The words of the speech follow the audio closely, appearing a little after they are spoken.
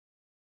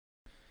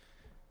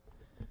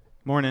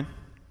Morning.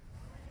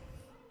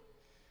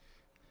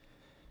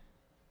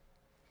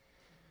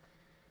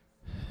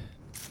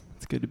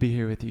 It's good to be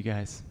here with you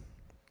guys.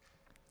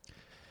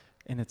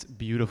 And it's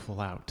beautiful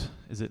out,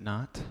 is it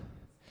not?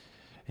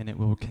 And it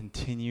will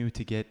continue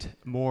to get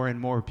more and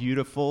more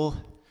beautiful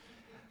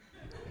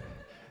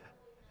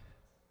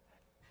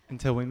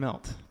until we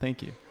melt.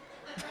 Thank you.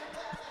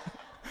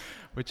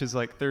 Which is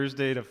like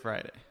Thursday to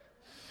Friday.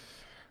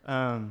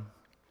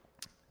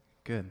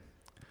 Good.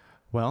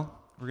 Well,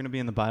 we're going to be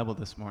in the Bible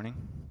this morning.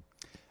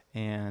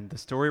 And the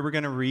story we're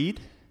going to read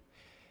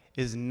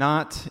is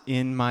not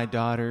in my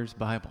daughter's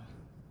Bible.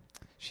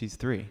 She's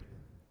 3.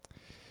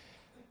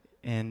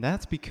 And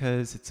that's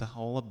because it's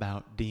all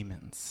about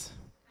demons.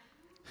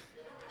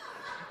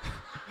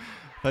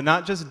 But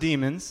not just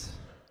demons,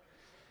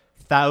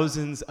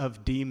 thousands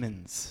of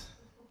demons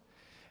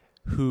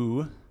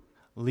who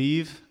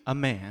leave a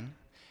man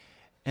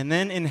and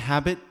then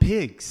inhabit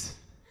pigs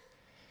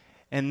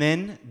and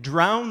then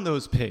drown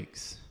those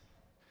pigs.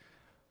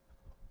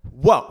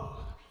 Whoa!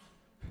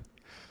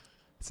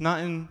 It's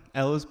not in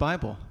Ella's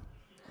Bible,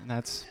 and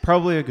that's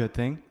probably a good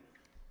thing.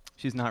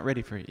 She's not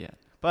ready for it yet.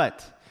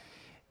 But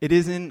it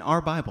is in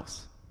our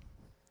Bibles.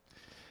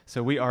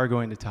 So we are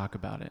going to talk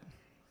about it.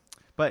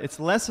 But it's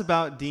less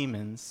about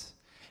demons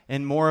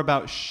and more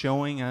about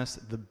showing us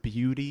the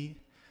beauty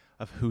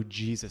of who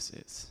Jesus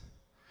is.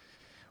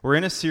 We're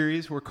in a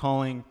series we're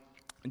calling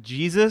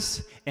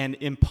Jesus and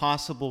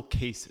Impossible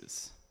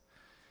Cases.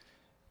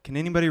 Can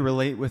anybody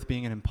relate with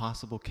being an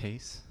impossible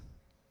case?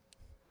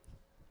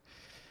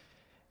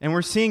 And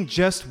we're seeing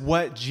just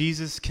what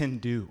Jesus can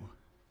do.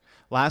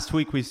 Last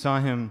week we saw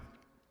him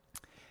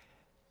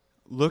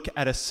look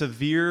at a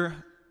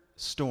severe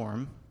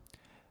storm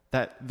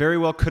that very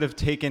well could have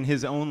taken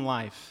his own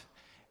life,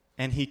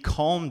 and he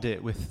calmed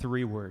it with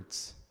 3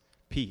 words: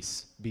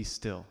 peace, be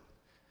still.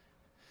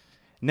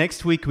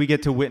 Next week we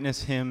get to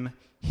witness him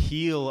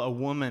heal a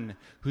woman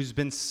who's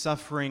been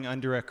suffering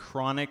under a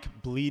chronic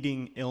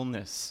bleeding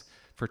illness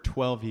for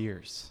 12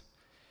 years.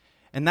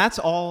 And that's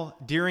all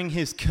during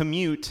his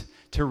commute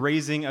to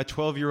raising a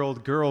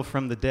 12-year-old girl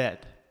from the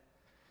dead.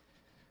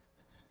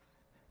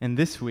 And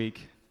this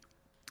week,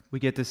 we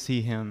get to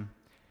see him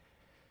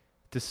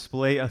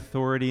display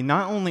authority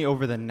not only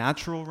over the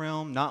natural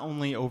realm, not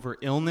only over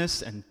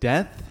illness and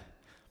death,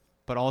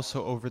 but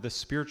also over the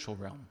spiritual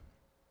realm.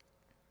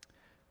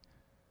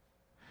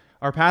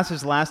 Our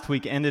passage last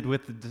week ended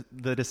with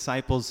the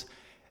disciples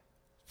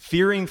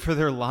fearing for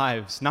their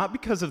lives, not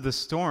because of the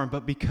storm,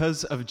 but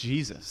because of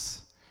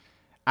Jesus.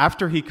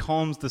 After he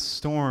calms the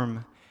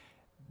storm,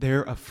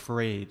 they're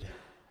afraid.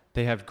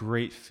 They have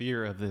great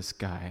fear of this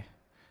guy.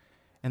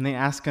 And they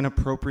ask an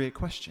appropriate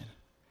question.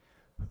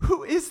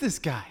 Who is this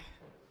guy?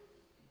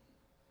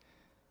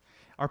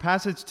 Our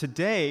passage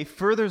today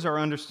furthers our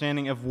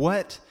understanding of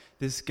what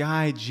this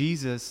guy,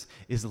 Jesus,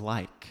 is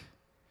like.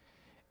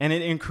 And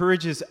it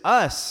encourages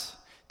us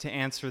to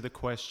answer the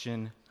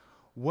question,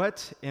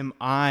 what am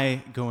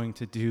I going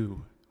to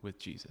do with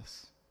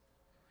Jesus?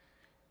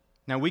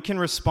 Now, we can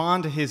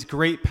respond to his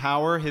great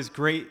power, his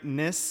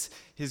greatness,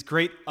 his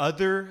great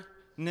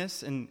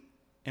otherness, and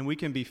we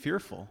can be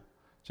fearful,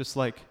 just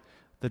like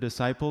the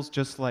disciples,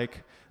 just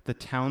like the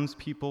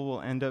townspeople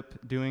will end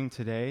up doing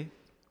today.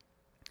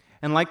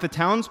 And like the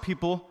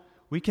townspeople,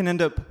 we can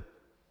end up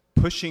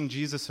pushing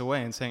Jesus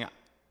away and saying,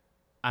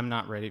 I'm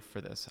not ready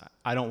for this.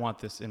 I don't want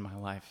this in my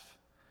life.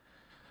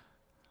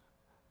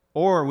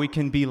 Or we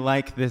can be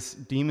like this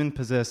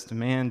demon-possessed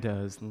man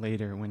does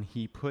later when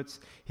he puts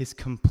his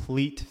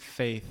complete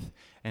faith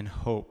and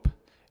hope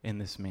in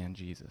this man,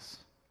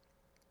 Jesus.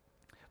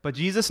 But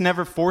Jesus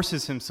never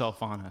forces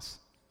himself on us.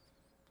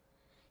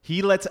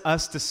 He lets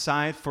us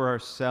decide for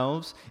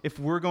ourselves if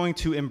we're going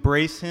to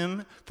embrace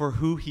him for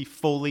who he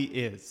fully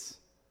is.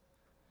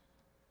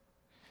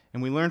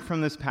 And we learn from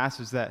this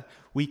passage that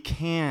we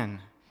can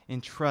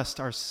entrust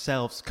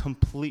ourselves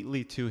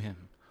completely to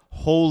him,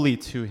 wholly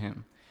to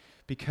him,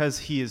 because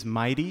he is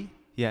mighty,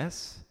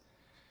 yes,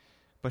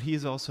 but he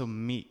is also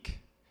meek,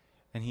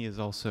 and he is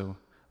also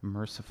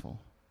merciful.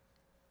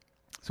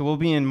 So we'll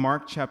be in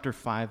Mark chapter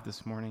 5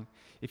 this morning.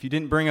 If you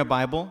didn't bring a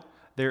Bible,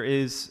 there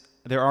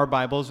are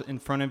Bibles in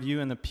front of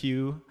you in the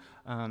pew.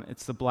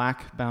 It's the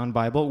black-bound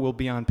Bible. We'll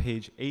be on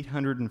page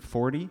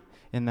 840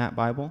 in that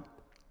Bible.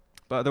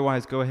 But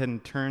otherwise, go ahead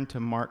and turn to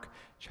Mark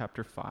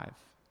chapter 5.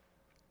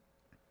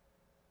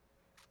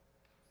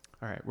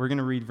 All right, we're going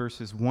to read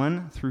verses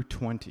 1 through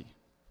 20. I'm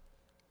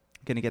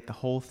going to get the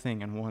whole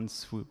thing in one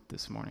swoop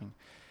this morning.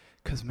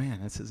 Because,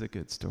 man, this is a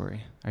good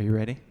story. Are you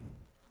ready?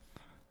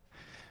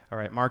 All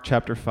right, Mark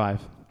chapter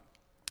 5.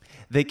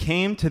 They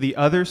came to the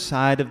other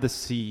side of the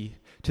sea,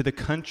 to the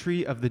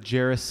country of the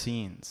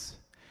Gerasenes.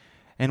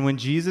 And when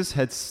Jesus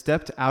had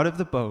stepped out of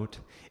the boat,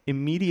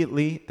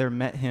 immediately there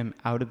met him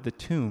out of the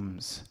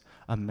tombs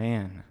a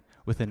man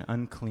with an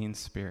unclean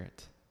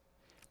spirit.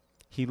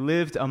 He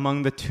lived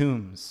among the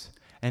tombs,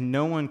 and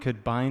no one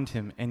could bind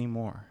him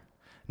anymore,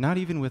 not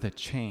even with a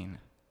chain.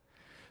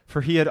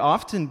 For he had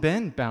often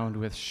been bound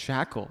with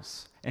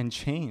shackles and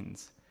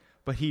chains,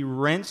 but he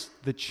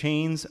wrenched the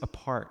chains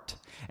apart,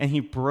 and he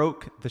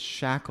broke the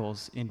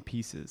shackles in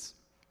pieces.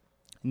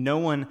 No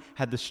one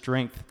had the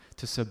strength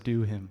to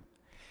subdue him.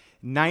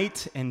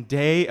 Night and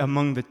day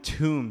among the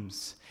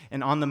tombs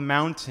and on the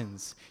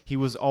mountains, he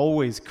was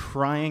always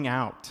crying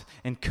out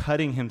and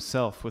cutting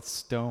himself with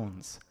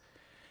stones.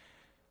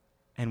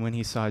 And when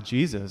he saw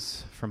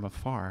Jesus from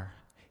afar,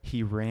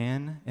 he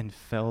ran and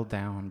fell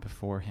down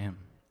before him.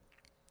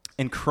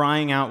 And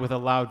crying out with a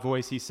loud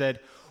voice, he said,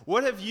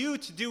 "What have you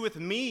to do with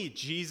me,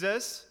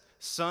 Jesus,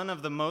 Son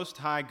of the Most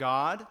High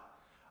God?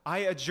 I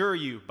adjure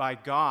you, by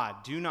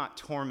God, do not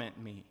torment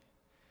me."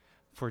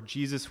 For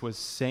Jesus was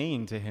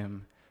saying to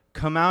him,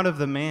 "Come out of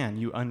the man,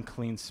 you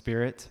unclean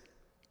spirit."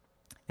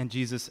 And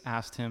Jesus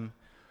asked him,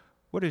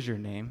 "What is your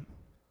name?"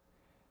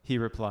 He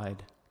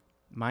replied,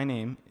 "My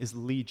name is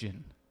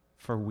Legion,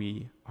 for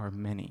we are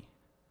many."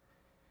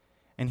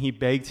 And he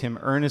begged him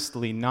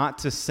earnestly not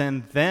to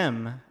send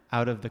them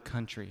out of the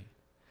country.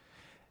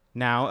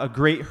 Now a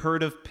great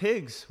herd of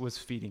pigs was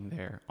feeding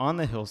there on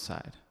the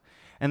hillside.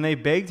 And they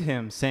begged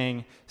him,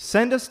 saying,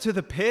 "Send us to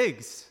the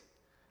pigs.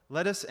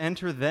 Let us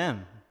enter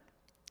them."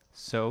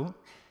 So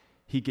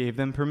he gave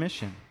them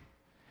permission.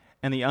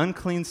 And the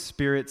unclean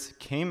spirits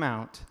came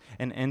out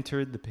and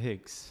entered the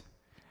pigs.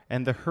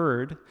 And the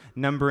herd,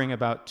 numbering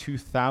about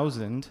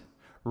 2,000,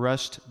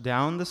 rushed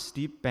down the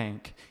steep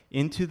bank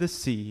into the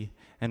sea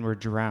and were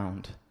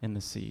drowned in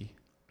the sea.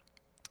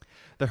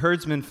 The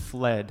herdsmen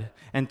fled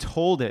and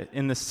told it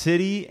in the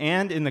city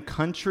and in the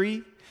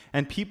country,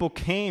 and people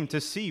came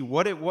to see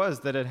what it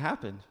was that had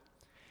happened.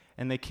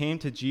 And they came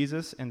to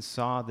Jesus and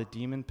saw the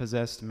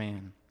demon-possessed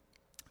man,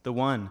 the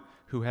one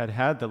who had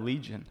had the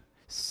legion,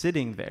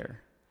 sitting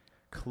there,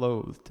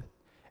 clothed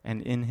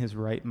and in his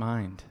right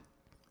mind,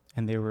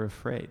 and they were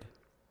afraid.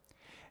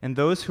 And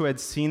those who had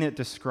seen it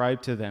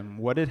described to them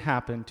what had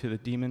happened to the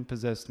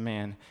demon-possessed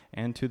man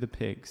and to the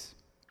pigs.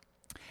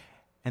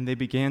 And they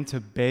began to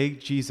beg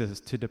Jesus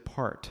to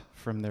depart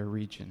from their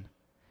region.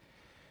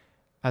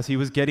 As he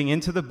was getting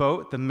into the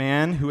boat, the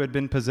man who had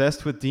been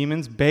possessed with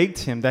demons begged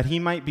him that he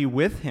might be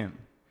with him.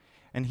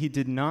 And he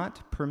did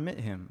not permit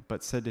him,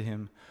 but said to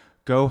him,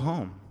 "Go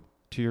home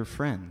to your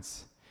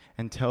friends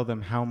and tell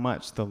them how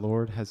much the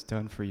Lord has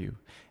done for you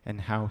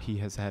and how he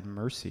has had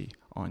mercy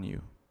on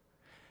you."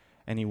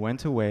 And he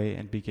went away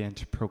and began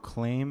to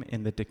proclaim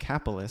in the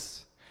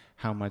Decapolis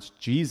how much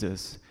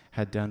Jesus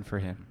had done for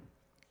him.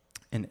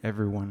 And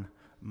everyone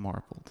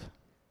marveled.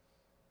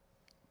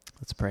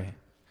 Let's pray.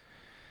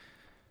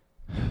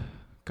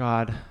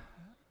 God,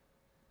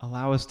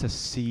 allow us to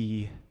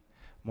see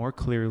more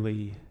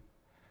clearly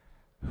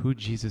who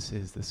Jesus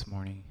is this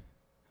morning.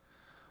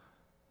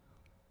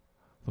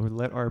 Lord,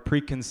 let our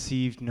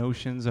preconceived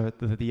notions,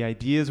 the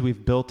ideas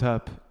we've built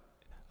up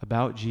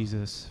about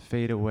Jesus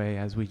fade away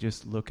as we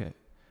just look at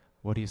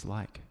what he's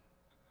like.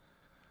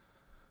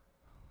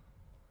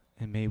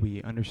 And may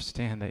we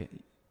understand that,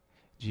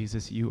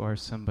 Jesus, you are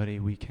somebody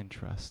we can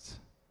trust.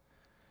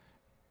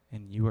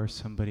 And you are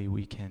somebody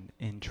we can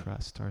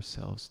entrust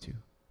ourselves to.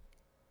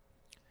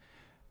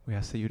 We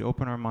ask that you'd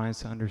open our minds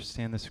to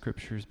understand the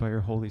scriptures by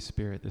your Holy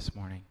Spirit this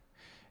morning.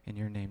 In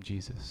your name,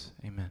 Jesus.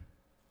 Amen.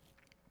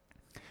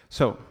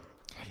 So,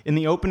 in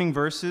the opening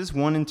verses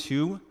 1 and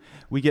 2,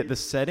 we get the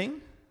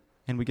setting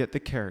and we get the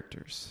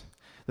characters.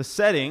 The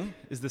setting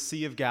is the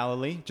Sea of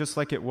Galilee, just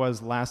like it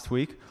was last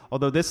week.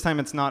 Although this time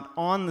it's not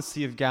on the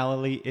Sea of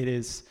Galilee, it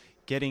is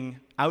getting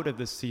out of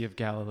the Sea of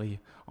Galilee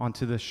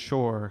onto the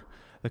shore,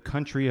 the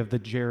country of the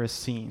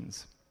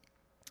Gerasenes.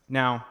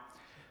 Now,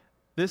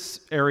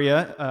 this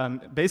area,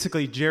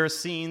 basically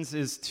Gerasenes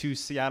is to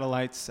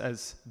Seattleites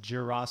as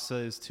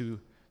Gerasa is to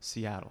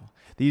Seattle.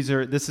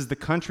 This is the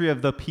country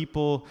of the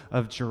people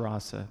of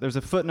Gerasa. There's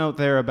a footnote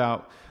there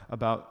about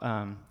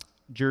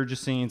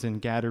Gergesenes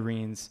and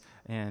Gadarenes,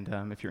 and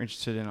if you're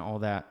interested in all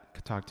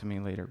that, talk to me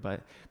later.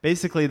 But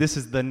basically, this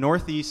is the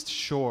northeast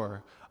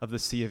shore of the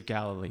Sea of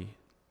Galilee.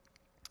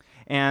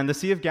 And the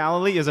Sea of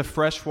Galilee is a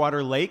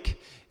freshwater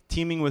lake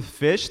teeming with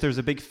fish. There's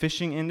a big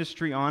fishing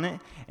industry on it,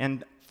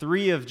 and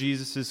 3 of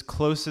Jesus'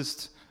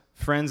 closest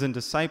friends and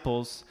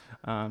disciples,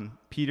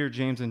 Peter,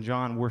 James, and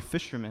John, were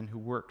fishermen who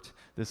worked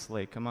this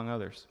lake, among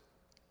others.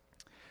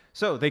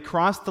 So they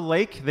cross the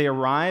lake, they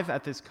arrive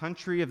at this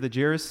country of the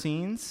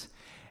Gerasenes,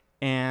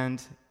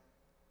 and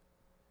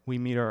we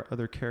meet our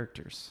other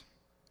characters.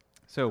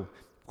 So,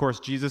 of course,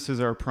 Jesus is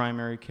our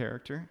primary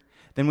character.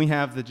 Then we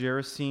have the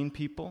Gerasene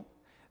people.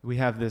 We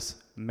have this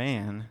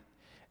man,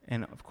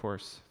 and of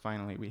course,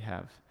 finally, we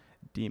have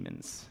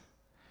demons.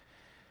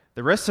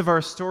 The rest of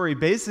our story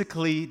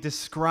basically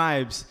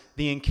describes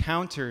the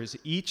encounters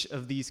each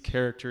of these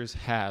characters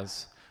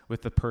has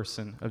with the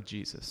person of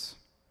Jesus.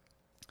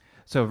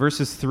 So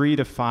verses 3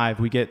 to 5,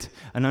 we get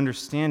an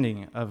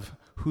understanding of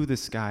who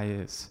this guy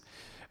is.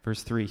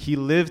 Verse 3, he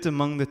lived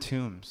among the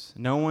tombs.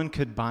 No one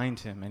could bind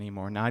him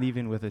anymore, not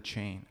even with a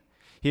chain.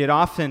 He had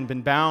often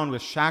been bound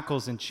with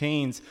shackles and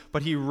chains,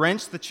 but he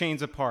wrenched the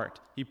chains apart.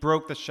 He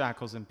broke the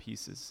shackles in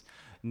pieces.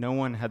 No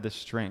one had the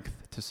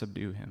strength to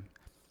subdue him.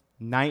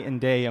 Night and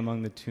day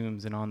among the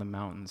tombs and on the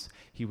mountains,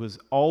 he was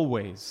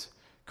always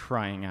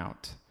crying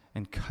out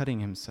and cutting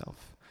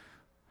himself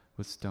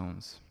with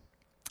stones.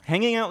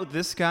 Hanging out with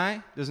this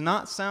guy does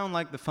not sound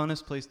like the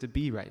funnest place to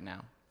be right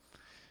now.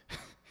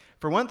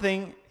 For one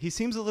thing, he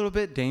seems a little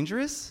bit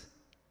dangerous.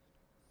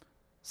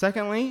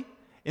 Secondly,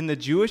 in the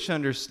Jewish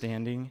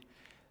understanding,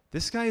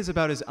 this guy is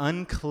about as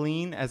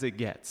unclean as it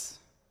gets.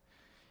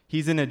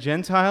 He's in a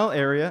Gentile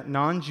area,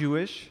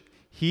 non-Jewish.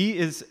 He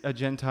is a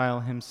Gentile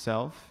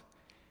himself.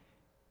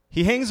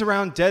 He hangs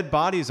around dead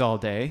bodies all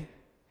day,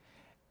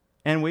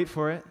 and wait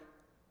for it,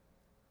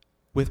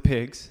 with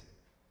pigs,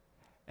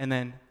 and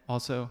then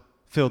also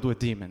filled with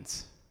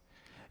demons.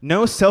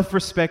 No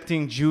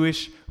self-respecting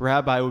Jewish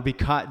rabbi would be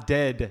caught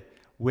dead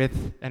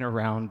with and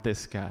around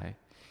this guy.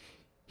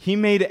 He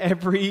made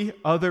every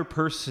other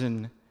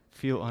person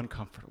feel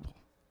uncomfortable.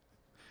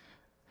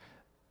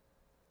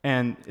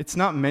 And it's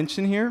not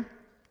mentioned here,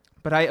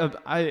 but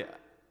I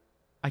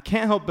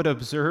can't help but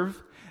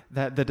observe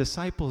that the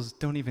disciples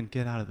don't even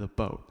get out of the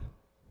boat.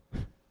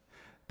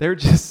 They're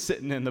just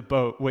sitting in the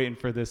boat waiting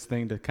for this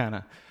thing to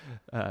kind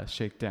of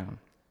shake down.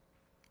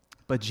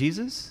 But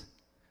Jesus,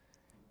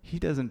 he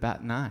doesn't bat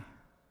an eye.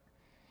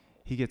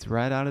 He gets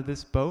right out of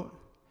this boat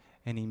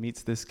and he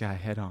meets this guy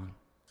head on.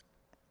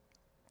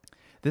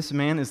 This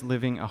man is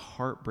living a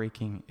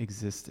heartbreaking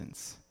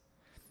existence.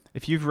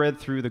 If you've read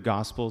through the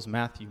Gospels,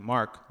 Matthew,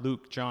 Mark,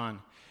 Luke, John,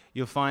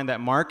 you'll find that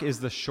Mark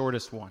is the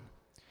shortest one.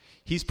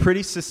 He's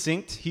pretty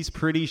succinct. He's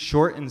pretty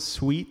short and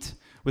sweet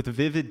with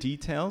vivid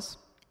details.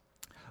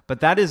 But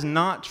that is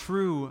not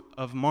true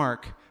of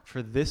Mark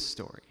for this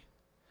story.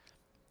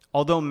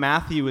 Although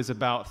Matthew is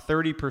about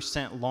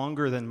 30%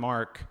 longer than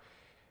Mark,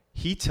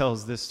 he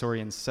tells this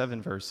story in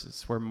 7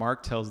 verses, where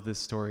Mark tells this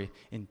story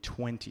in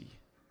 20.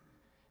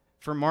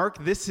 For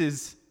Mark, this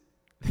is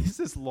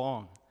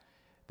long.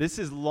 This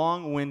is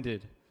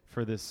long-winded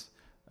for this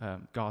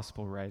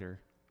gospel writer.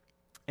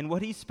 And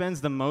what he spends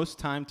the most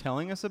time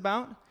telling us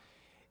about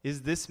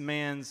is this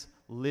man's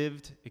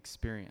lived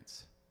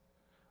experience,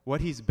 what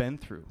he's been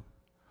through,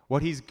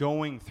 what he's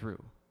going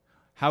through,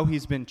 how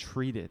he's been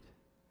treated.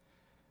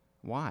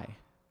 Why?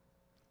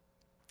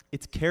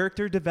 It's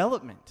character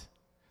development.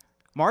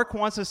 Mark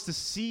wants us to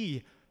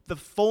see the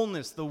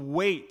fullness, the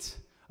weight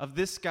of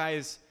this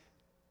guy's,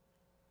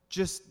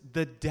 just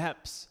the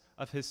depths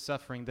of his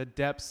suffering, the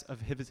depths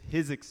of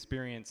his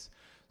experience,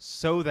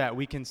 so that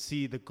we can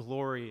see the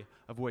glory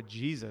of what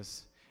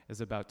Jesus is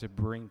about to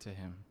bring to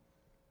him.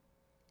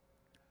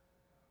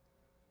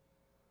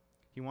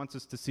 He wants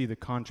us to see the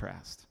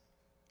contrast.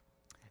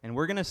 And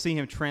we're going to see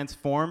him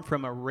transform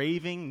from a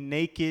raving,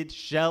 naked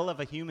shell of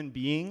a human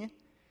being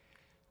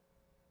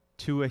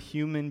to a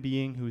human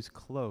being who's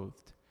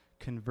clothed,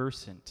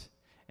 conversant,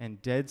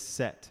 and dead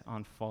set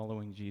on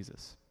following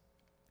Jesus.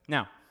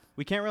 Now,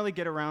 we can't really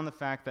get around the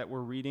fact that we're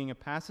reading a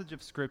passage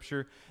of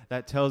Scripture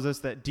that tells us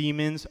that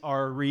demons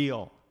are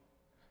real.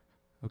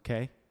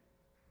 Okay?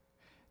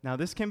 Now,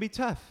 this can be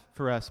tough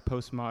for us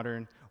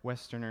postmodern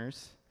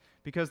Westerners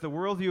because the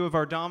worldview of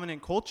our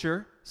dominant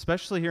culture,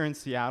 especially here in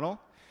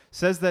Seattle,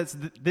 says that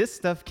this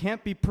stuff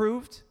can't be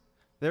proved,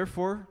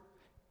 therefore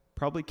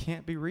probably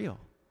can't be real.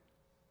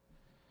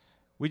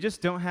 We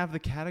just don't have the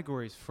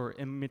categories for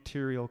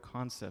immaterial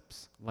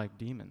concepts like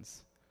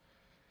demons.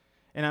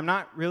 And I'm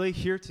not really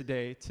here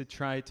today to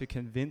try to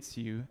convince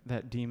you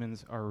that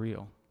demons are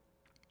real.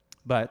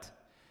 But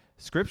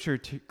Scripture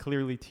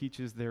clearly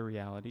teaches their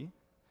reality,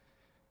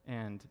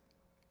 and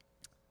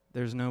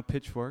there's no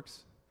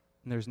pitchforks,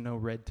 and there's no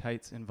red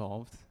tights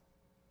involved.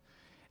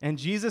 And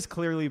Jesus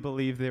clearly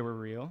believed they were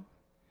real.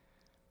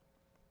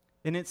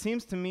 And it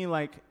seems to me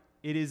like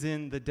it is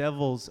in the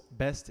devil's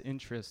best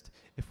interest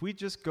if we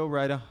just go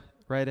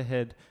right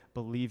ahead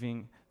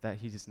believing that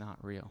he is not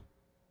real.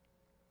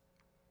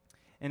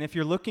 And if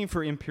you're looking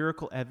for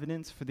empirical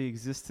evidence for the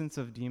existence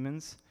of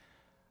demons,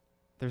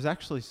 there's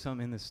actually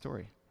some in this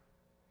story.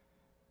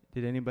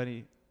 Did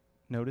anybody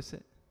notice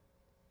it?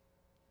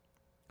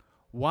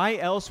 Why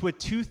else would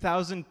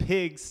 2,000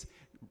 pigs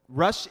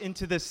rush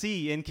into the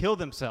sea and kill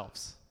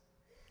themselves?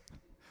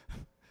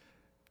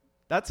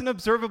 That's an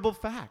observable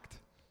fact.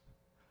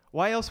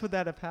 Why else would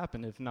that have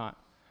happened if not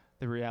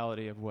the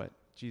reality of what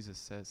Jesus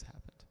says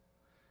happened?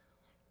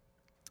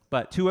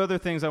 But 2 other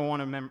things I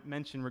want to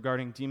mention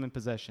regarding demon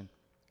possession.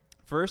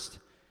 First,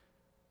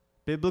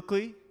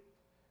 biblically,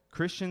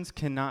 Christians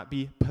cannot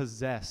be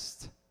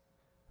possessed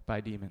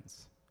by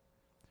demons.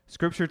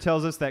 Scripture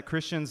tells us that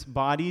Christians'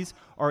 bodies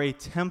are a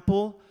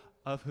temple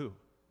of who?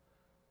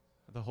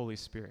 The Holy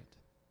Spirit.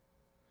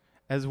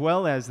 As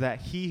well as that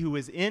he who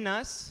is in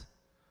us,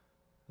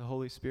 the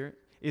Holy Spirit,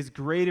 is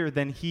greater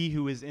than he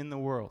who is in the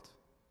world,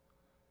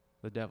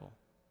 the devil,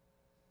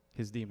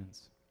 his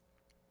demons.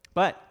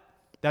 But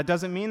that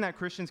doesn't mean that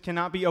Christians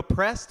cannot be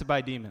oppressed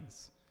by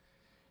demons.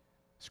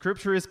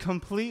 Scripture is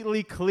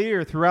completely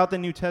clear throughout the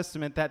New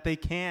Testament that they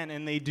can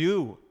and they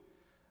do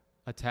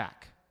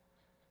attack.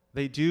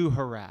 They do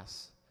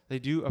harass. They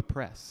do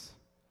oppress.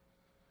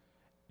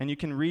 And you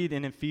can read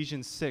in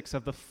Ephesians 6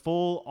 of the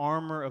full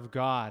armor of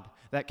God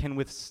that can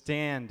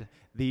withstand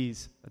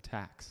these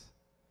attacks.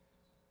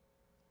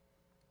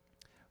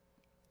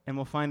 And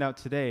we'll find out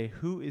today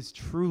who is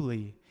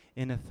truly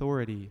in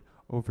authority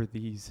over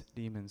these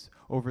demons,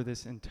 over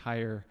this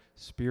entire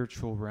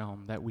spiritual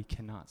realm that we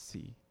cannot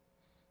see.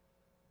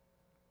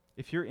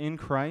 If you're in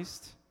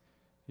Christ,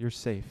 you're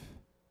safe.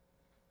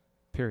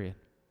 Period.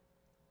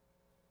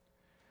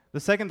 The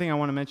second thing I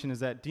want to mention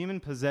is that demon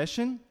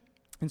possession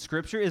in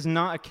Scripture is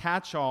not a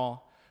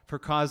catch-all for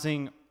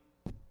causing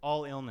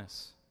all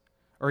illness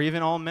or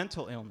even all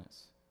mental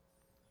illness.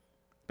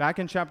 Back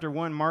in chapter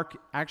 1, Mark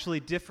actually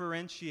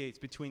differentiates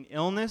between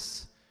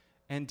illness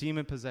and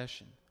demon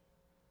possession.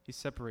 He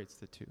separates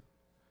the two.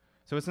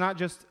 So it's not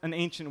just an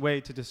ancient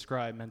way to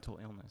describe mental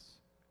illness,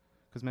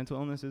 because mental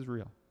illness is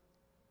real.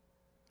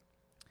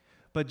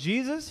 But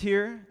Jesus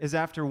here is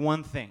after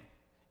one thing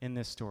in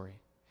this story.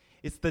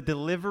 It's the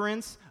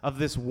deliverance of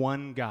this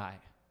one guy.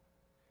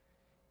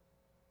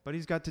 But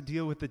he's got to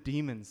deal with the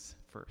demons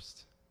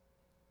first.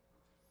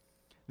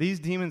 These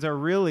demons are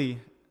really,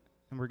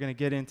 and we're going to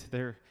get into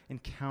their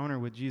encounter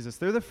with Jesus,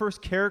 they're the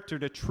first character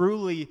to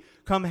truly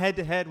come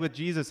head-to-head with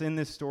Jesus in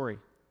this story.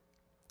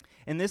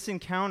 And this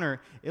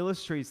encounter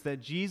illustrates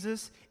that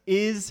Jesus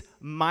is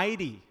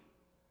mighty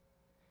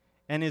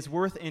and is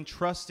worth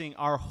entrusting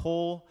our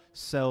whole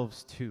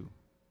selves to.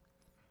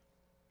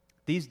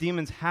 These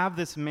demons have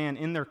this man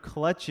in their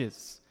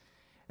clutches,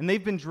 and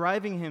they've been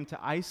driving him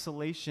to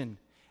isolation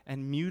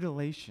and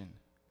mutilation,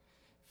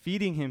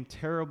 feeding him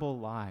terrible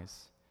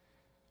lies.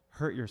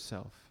 Hurt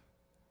yourself.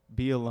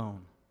 Be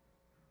alone.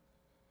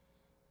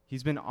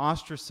 He's been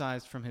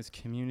ostracized from his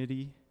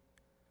community,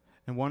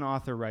 and one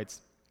author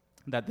writes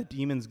that the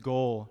demon's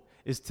goal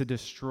is to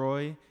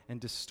destroy and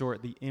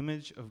distort the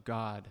image of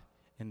God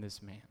in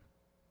this man.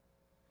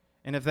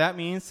 And if that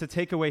means to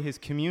take away his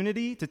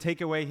community, to take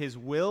away his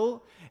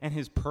will and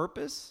his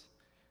purpose,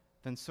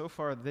 then so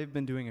far they've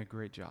been doing a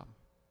great job.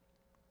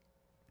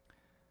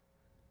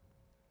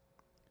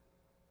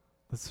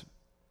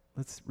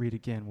 Let's read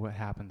again what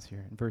happens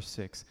here in verse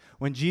 6.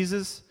 When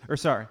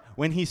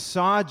he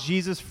saw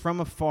Jesus from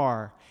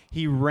afar,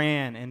 he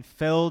ran and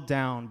fell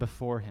down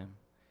before him.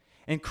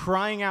 And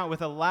crying out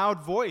with a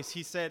loud voice,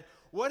 he said,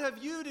 "What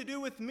have you to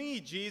do with me,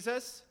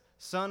 Jesus,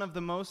 Son of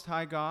the Most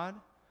High God?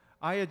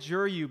 I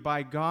adjure you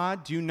by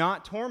God, do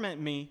not torment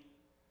me."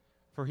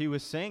 For he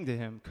was saying to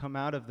him, "Come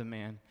out of the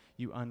man,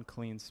 you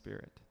unclean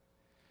spirit."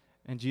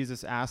 And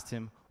Jesus asked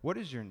him, "What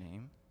is your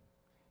name?"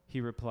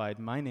 He replied,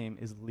 "My name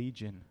is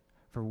Legion,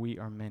 for we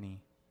are many."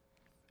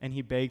 And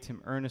he begged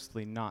him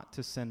earnestly not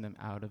to send them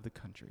out of the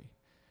country.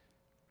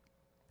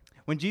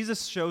 When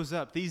Jesus shows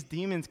up, these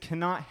demons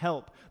cannot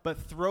help but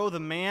throw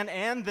the man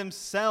and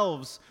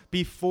themselves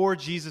before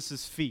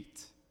Jesus'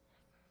 feet.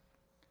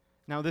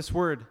 Now, this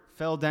word,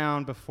 fell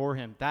down before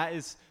him, that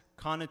is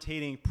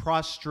connotating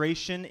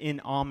prostration in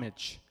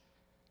homage.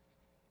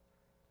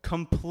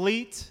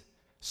 Complete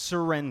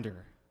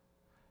surrender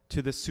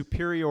to the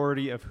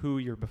superiority of who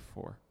you're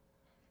before.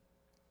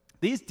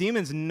 These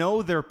demons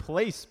know their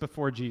place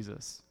before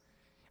Jesus,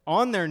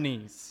 on their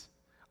knees,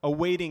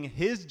 awaiting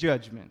his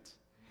judgment,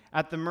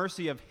 at the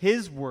mercy of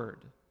his word.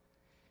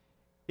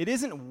 It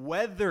isn't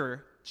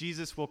whether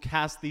Jesus will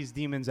cast these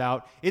demons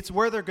out, it's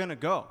where they're going to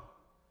go.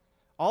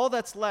 All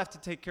that's left to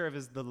take care of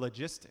is the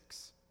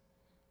logistics.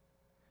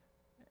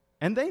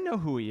 And they know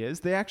who he is.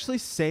 They actually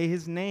say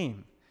his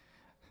name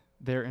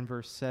there in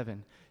verse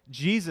 7.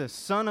 Jesus,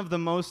 Son of the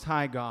Most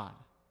High God.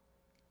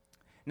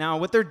 Now,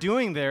 what they're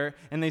doing there,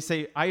 and they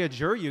say, "I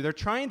adjure you," they're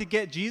trying to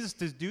get Jesus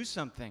to do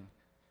something.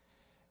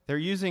 They're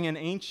using an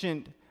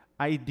ancient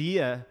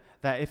idea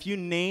that if you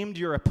named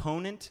your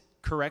opponent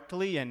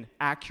correctly and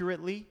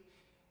accurately,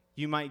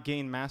 you might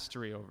gain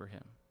mastery over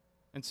him.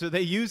 And so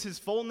they use his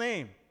full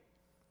name.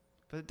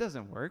 But it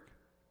doesn't work.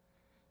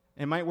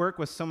 It might work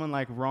with someone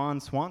like Ron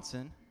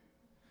Swanson,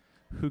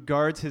 who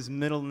guards his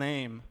middle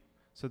name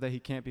so that he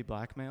can't be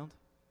blackmailed.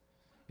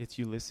 It's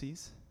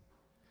Ulysses.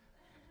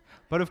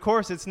 But of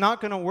course, it's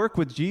not going to work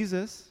with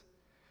Jesus.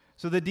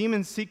 So the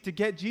demons seek to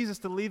get Jesus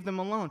to leave them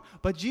alone.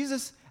 But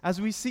Jesus,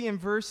 as we see in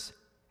verse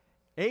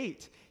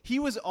 8, he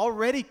was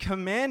already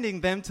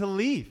commanding them to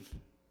leave.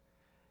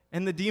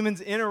 And the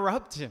demons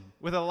interrupt him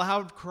with a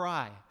loud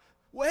cry.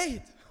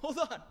 "Wait, hold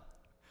on.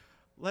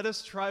 Let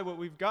us try what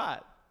we've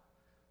got."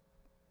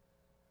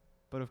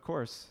 But of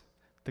course,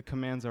 the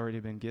command's already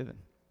been given.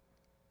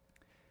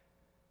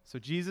 So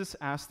Jesus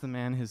asks the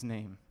man his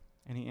name,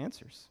 and he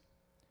answers,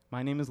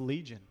 "My name is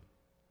Legion,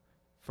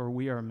 for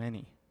we are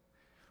many."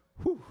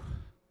 Whew.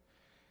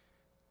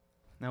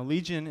 Now,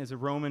 legion is a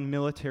Roman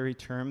military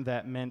term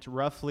that meant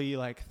roughly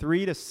like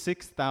 3,000 to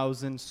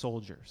 6,000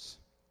 soldiers.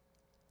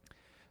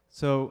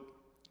 So,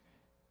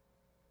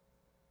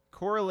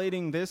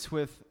 correlating this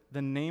with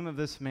the name of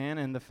this man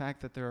and the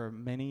fact that there are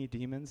many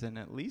demons and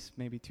at least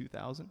maybe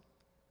 2,000,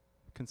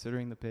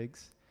 considering the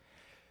pigs,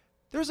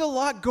 there's a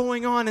lot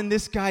going on in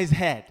this guy's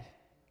head.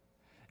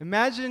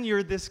 Imagine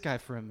you're this guy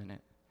for a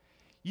minute.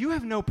 You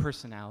have no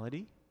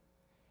personality.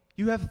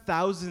 You have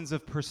thousands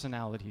of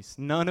personalities.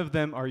 None of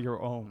them are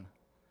your own.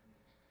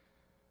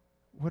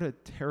 What a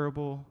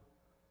terrible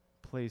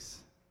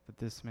place that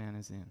this man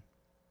is in.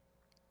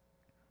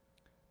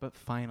 But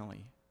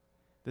finally,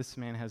 this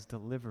man has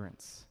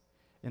deliverance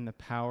in the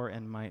power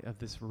and might of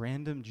this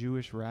random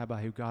Jewish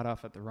rabbi who got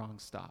off at the wrong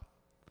stop.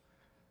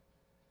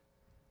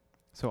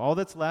 So all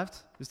that's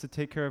left is to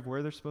take care of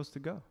where they're supposed to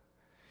go.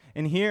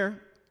 And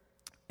here,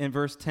 in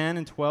verse 10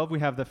 and 12, we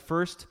have the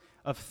first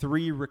of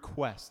 3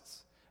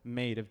 requests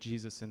made of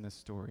Jesus in this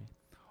story.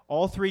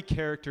 All 3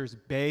 characters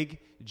beg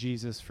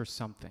Jesus for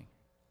something.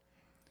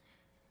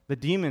 The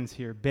demons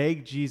here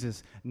beg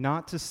Jesus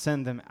not to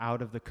send them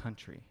out of the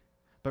country,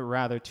 but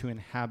rather to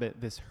inhabit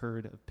this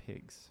herd of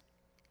pigs.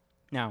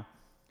 Now,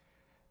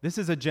 this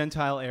is a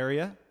Gentile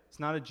area. It's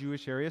not a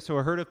Jewish area, so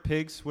a herd of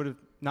pigs would have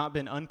not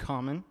been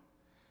uncommon.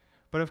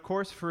 But of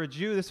course, for a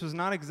Jew, this was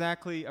not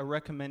exactly a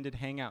recommended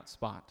hangout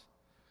spot.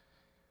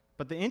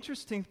 But the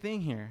interesting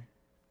thing here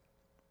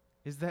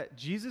is that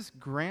Jesus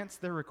grants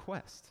their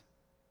request.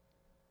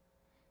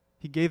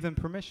 He gave them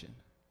permission.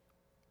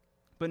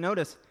 But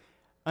notice,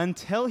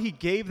 until he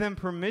gave them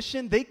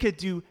permission, they could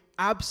do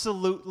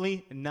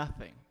absolutely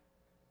nothing.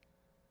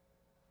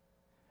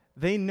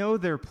 They know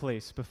their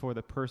place before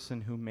the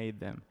person who made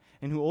them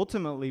and who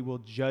ultimately will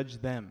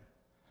judge them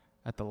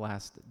at the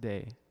last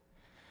day.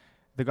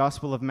 The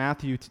Gospel of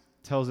Matthew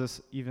tells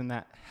us even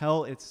that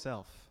hell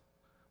itself,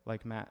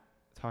 like Matt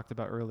talked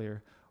about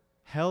earlier,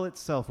 hell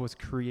itself was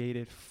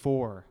created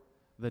for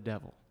the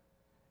devil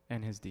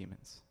and his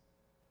demons.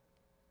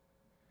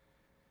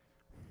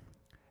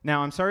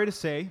 Now, I'm sorry to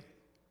say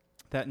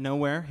that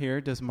nowhere here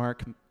does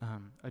Mark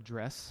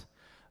address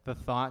the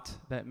thought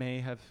that may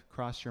have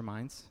crossed your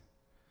minds.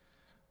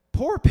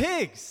 Poor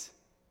pigs!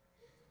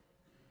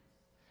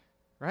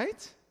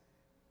 Right?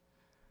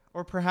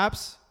 Or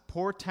perhaps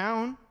poor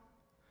town.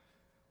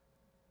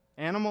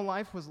 Animal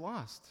life was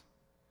lost,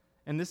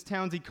 and this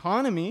town's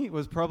economy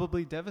was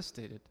probably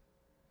devastated.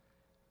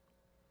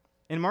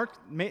 And Mark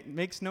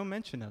makes no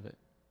mention of it.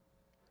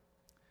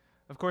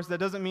 Of course, that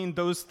doesn't mean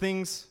those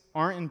things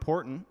aren't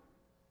important,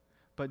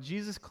 but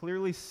Jesus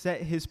clearly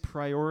set his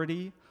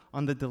priority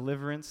on the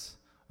deliverance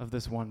of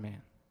this one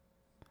man.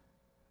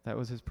 That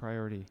was his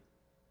priority.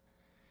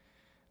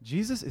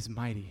 Jesus is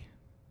mighty.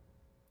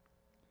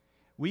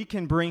 We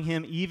can bring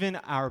him even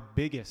our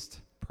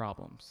biggest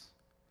problems.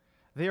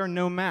 They are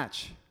no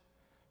match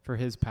for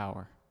his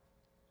power.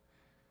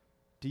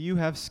 Do you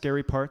have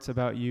scary parts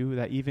about you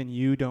that even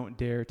you don't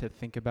dare to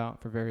think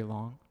about for very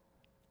long?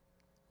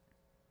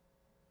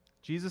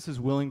 Jesus is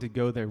willing to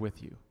go there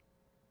with you.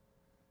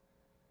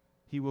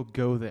 He will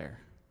go there.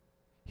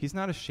 He's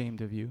not ashamed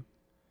of you.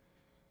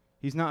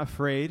 He's not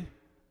afraid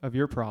of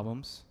your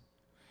problems.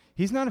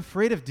 He's not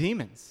afraid of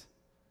demons.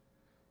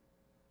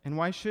 And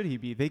why should he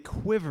be? They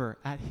quiver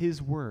at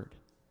his word.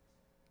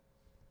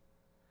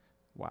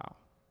 Wow.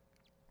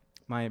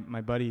 My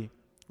buddy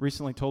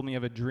recently told me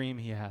of a dream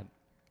he had.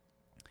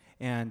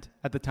 And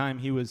at the time,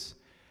 he was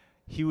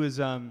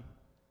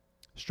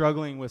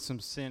struggling with some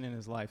sin in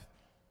his life.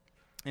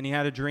 And he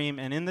had a dream,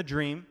 and in the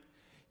dream,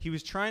 he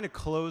was trying to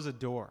close a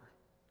door.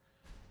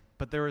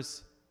 But there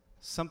was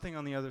something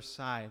on the other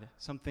side,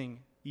 something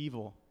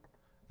evil,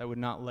 that would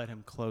not let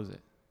him close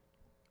it.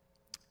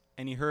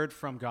 And he heard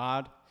from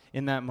God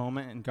in that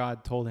moment, and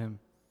God told him,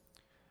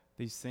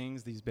 these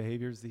things, these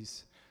behaviors,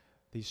 these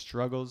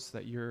struggles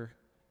that you're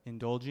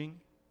indulging,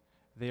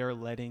 they are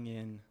letting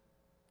in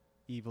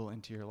evil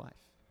into your life.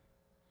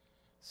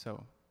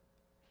 So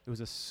it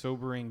was a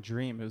sobering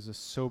dream. It was a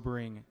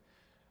sobering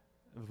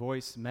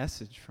voice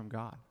message from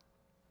God.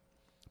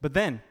 But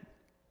then,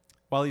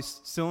 while he's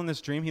still in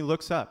this dream, he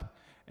looks up,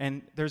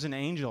 and there's an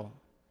angel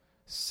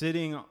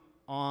sitting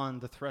on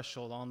the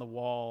threshold, on the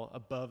wall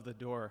above the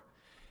door.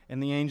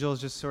 And the angel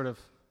is just sort of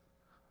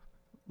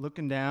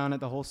looking down at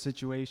the whole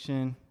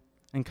situation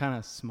and kind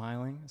of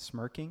smiling,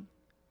 smirking.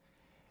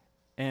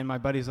 And my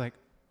buddy's like,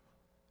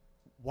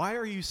 "Why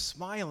are you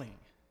smiling?"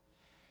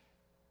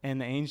 And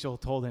the angel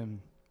told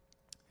him,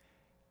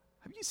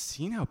 "Have you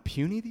seen how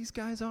puny these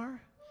guys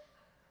are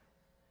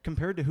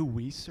compared to who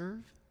we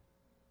serve?"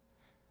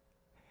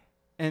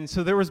 And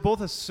so there was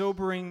both a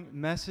sobering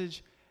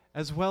message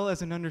as well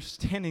as an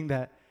understanding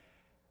that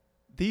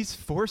these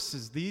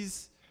forces,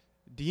 these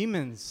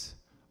demons,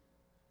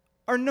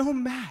 are no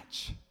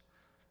match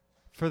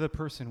for the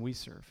person we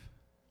serve.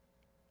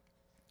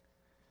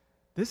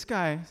 This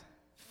guy's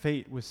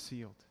fate was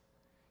sealed.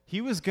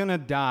 He was going to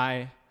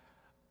die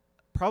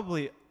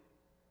probably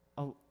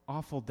an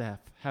awful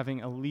death,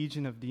 having a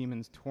legion of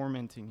demons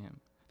tormenting him.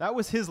 That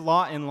was his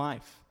lot in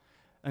life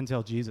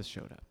until Jesus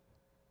showed up.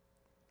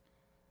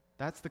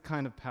 That's the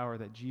kind of power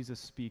that Jesus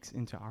speaks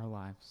into our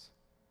lives.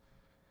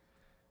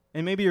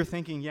 And maybe you're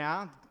thinking,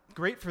 yeah,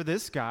 great for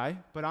this guy,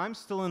 but I'm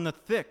still in the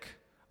thick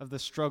of the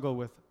struggle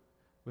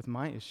with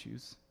my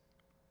issues.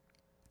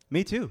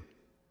 Me too.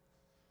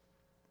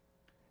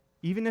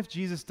 Even if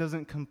Jesus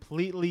doesn't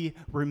completely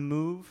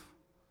remove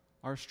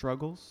our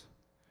struggles,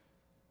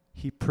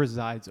 he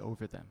presides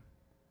over them.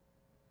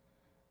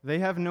 They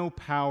have no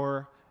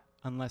power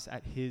unless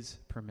at his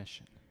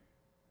permission.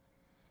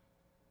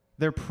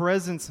 Their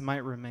presence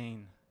might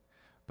remain,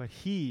 but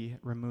he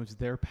removes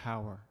their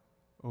power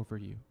over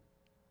you.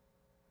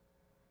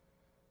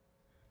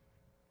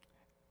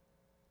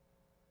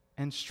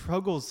 And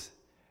struggles,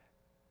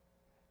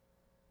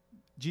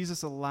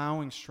 Jesus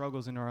allowing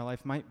struggles into our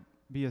life might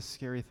be a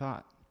scary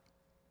thought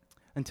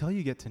until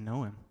you get to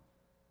know him.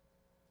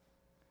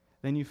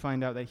 Then you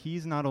find out that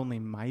he's not only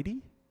mighty,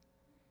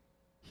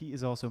 he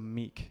is also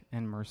meek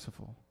and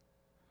merciful.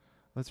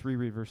 Let's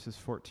reread verses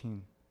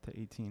 14 to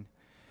 18.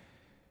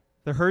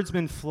 The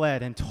herdsmen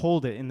fled and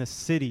told it in the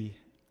city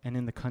and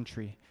in the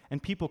country,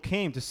 and people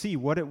came to see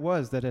what it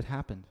was that had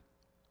happened.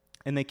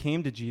 And they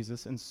came to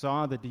Jesus and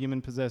saw the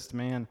demon-possessed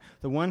man,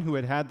 the one who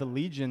had had the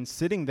legion,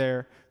 sitting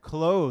there,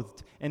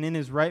 clothed and in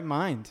his right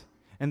mind,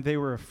 and they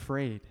were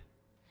afraid.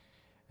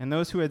 And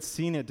those who had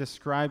seen it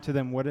described to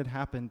them what had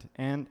happened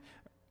to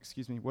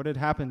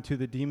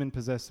the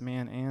demon-possessed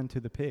man and to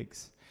the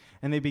pigs.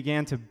 And they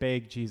began to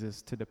beg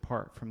Jesus to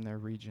depart from their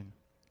region.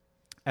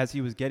 As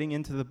he was getting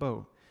into the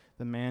boat,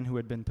 the man who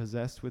had been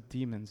possessed with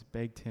demons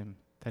begged him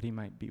that he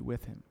might be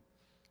with him.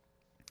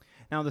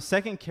 Now, the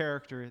second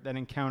character that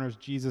encounters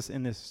Jesus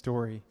in this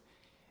story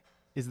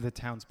is the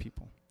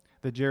townspeople,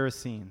 the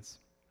Gerasenes.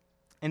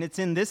 And it's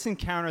in this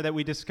encounter that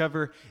we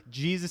discover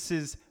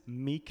Jesus'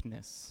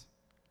 meekness.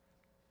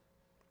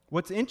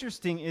 What's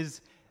interesting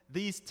is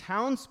these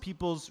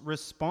townspeople's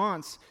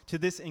response to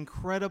this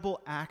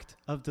incredible act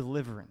of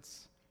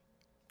deliverance.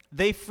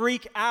 They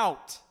freak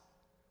out.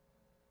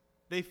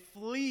 They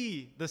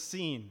flee the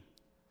scene.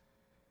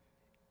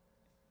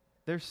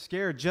 They're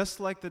scared, just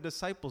like the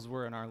disciples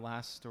were in our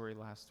last story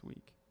last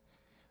week.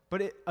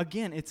 But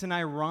it's an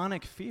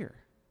ironic fear.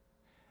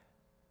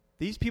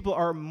 These people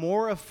are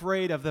more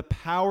afraid of the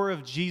power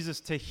of Jesus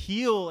to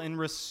heal and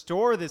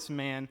restore this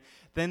man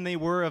than they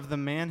were of the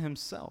man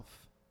himself.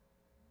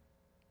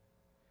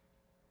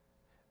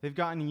 They've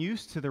gotten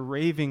used to the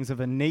ravings of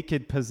a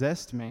naked,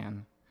 possessed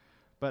man,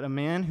 but a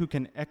man who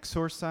can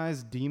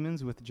exorcise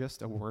demons with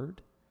just a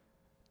word?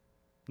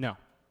 No,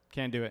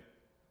 can't do it.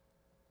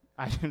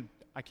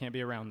 I can't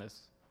be around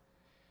this.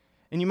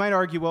 And you might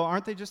argue, well,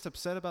 aren't they just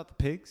upset about the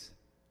pigs?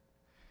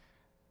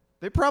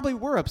 They probably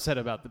were upset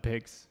about the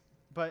pigs,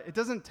 but it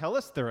doesn't tell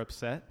us they're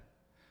upset,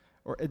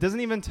 or it doesn't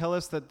even tell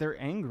us that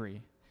they're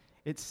angry.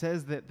 It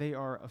says that they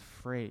are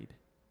afraid.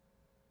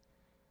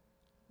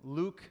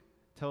 Luke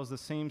tells the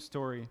same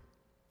story,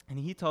 and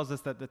he tells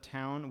us that the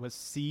town was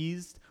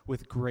seized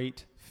with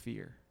great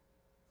fear.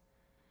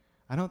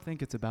 I don't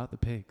think it's about the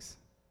pigs.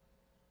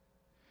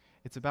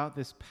 It's about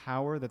this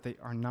power that they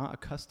are not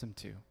accustomed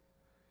to,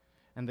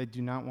 and they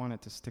do not want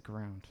it to stick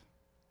around.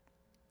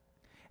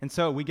 And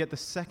so we get the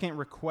second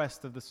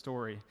request of the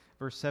story,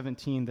 verse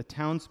 17. The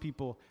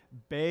townspeople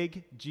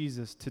beg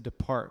Jesus to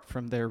depart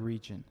from their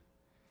region.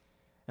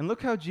 And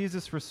look how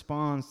Jesus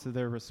responds to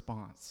their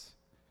response.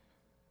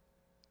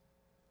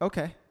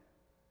 Okay.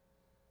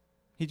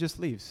 He just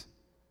leaves.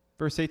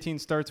 Verse 18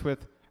 starts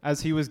with,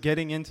 as he was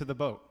getting into the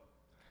boat.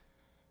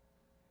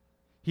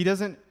 He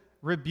doesn't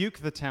rebuke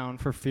the town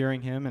for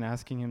fearing him and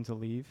asking him to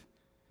leave.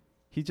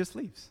 He just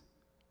leaves.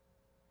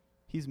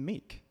 He's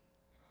meek.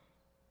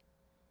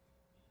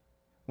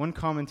 One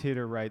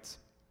commentator writes,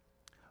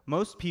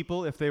 most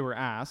people, if they were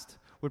asked,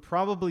 would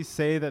probably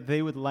say that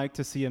they would like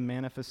to see a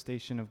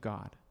manifestation of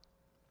God.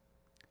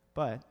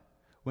 But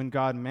when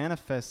God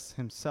manifests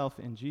himself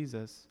in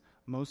Jesus,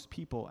 most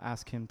people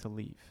ask him to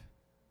leave.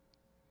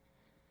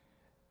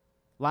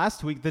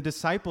 Last week, the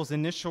disciples'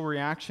 initial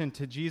reaction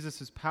to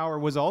Jesus' power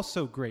was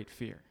also great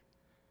fear.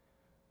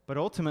 But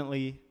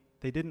ultimately,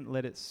 they didn't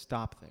let it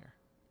stop there.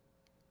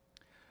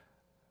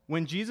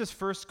 When Jesus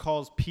first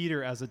calls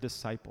Peter as a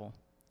disciple,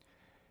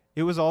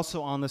 it was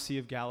also on the Sea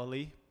of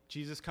Galilee.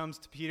 Jesus comes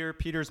to Peter.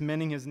 Peter's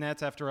mending his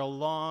nets after a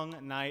long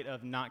night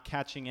of not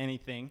catching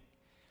anything.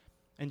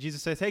 And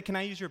Jesus says, hey, can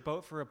I use your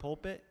boat for a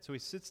pulpit? So he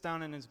sits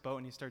down in his boat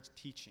and he starts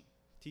teaching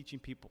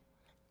people.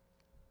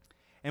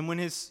 And when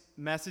his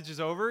message is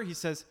over, he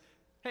says,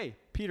 hey,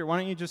 Peter, why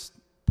don't you just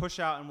push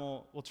out and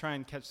we'll try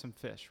and catch some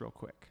fish real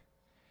quick.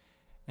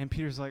 And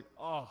Peter's like,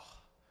 oh,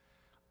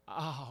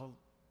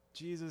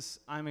 Jesus,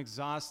 I'm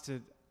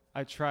exhausted.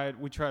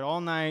 We tried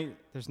all night.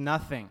 There's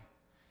nothing.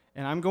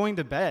 And I'm going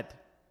to bed.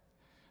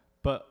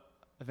 But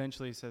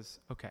eventually he says,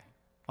 okay,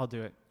 I'll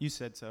do it. You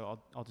said so.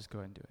 I'll just go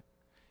ahead and do it.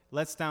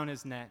 Lets down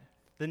his net.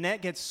 The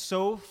net gets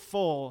so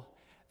full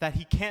that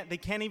they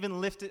can't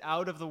even lift it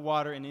out of the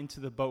water and into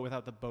the boat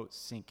without the boat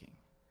sinking.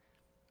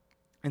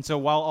 And so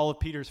while all of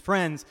Peter's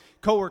friends,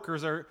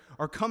 coworkers are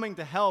coming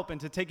to help and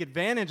to take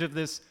advantage of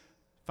this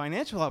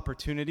financial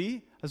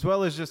opportunity, as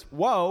well as just,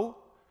 whoa,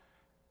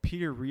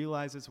 Peter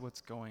realizes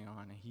what's going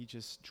on, and he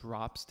just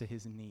drops to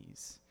his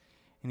knees.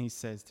 And he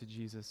says to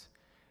Jesus,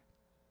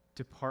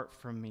 depart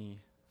from me,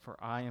 for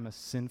I am a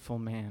sinful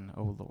man,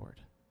 O Lord.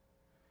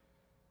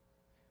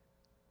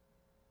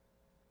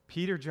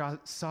 Peter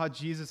saw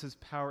Jesus'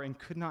 power and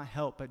could not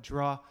help but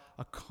draw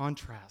a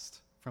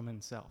contrast from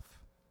himself.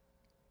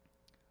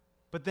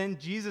 But then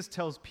Jesus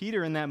tells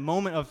Peter in that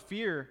moment of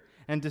fear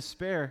and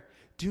despair,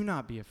 do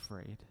not be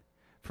afraid.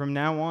 From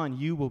now on,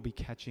 you will be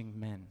catching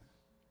men.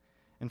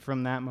 And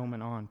from that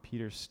moment on,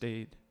 Peter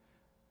stayed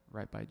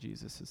right by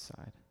Jesus'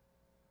 side.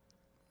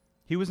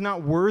 He was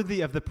not worthy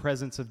of the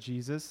presence of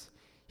Jesus.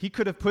 He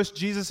could have pushed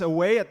Jesus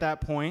away at that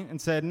point and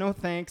said, "No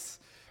thanks,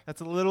 that's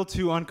a little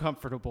too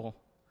uncomfortable,"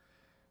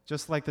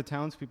 just like the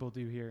townspeople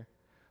do here.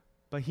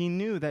 But he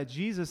knew that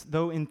Jesus,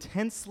 though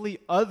intensely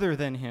other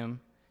than him,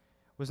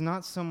 was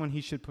not someone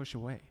he should push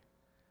away,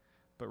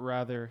 but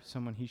rather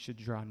someone he should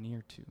draw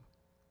near to.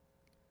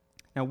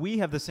 Now, we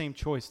have the same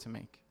choice to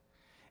make.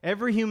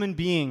 Every human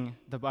being,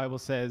 the Bible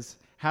says,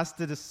 has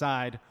to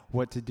decide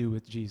what to do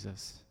with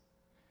Jesus.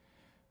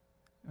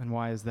 And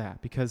why is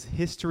that? Because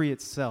history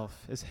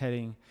itself is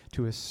heading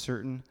to a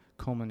certain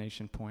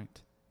culmination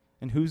point.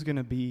 And who's going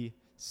to be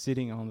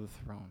sitting on the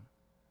throne?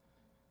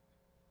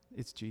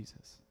 It's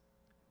Jesus.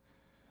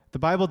 The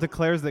Bible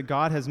declares that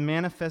God has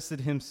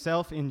manifested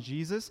himself in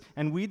Jesus,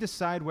 and we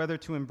decide whether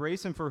to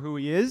embrace him for who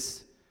he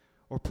is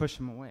or push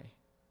him away.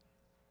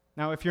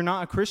 Now, if you're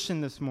not a Christian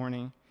this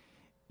morning,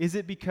 is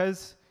it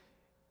because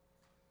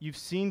you've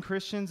seen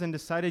Christians and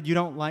decided you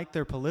don't like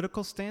their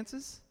political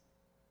stances?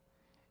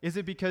 Is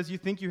it because you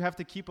think you have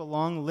to keep a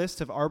long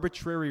list of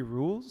arbitrary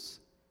rules?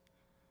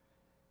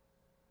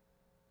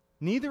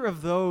 Neither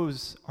of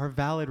those are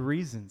valid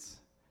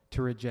reasons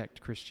to reject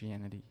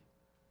Christianity.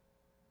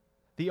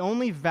 The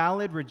only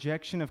valid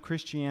rejection of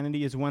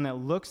Christianity is one that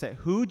looks at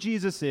who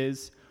Jesus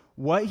is,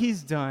 what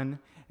he's done,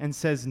 and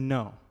says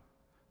no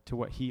to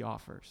what he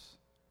offers.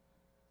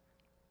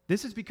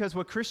 This is because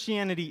what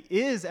Christianity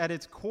is at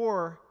its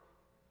core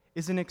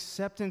is an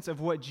acceptance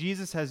of what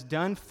Jesus has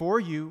done for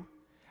you,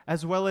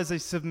 as well as a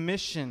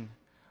submission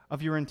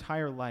of your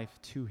entire life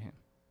to him.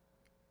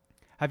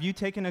 Have you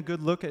taken a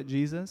good look at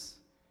Jesus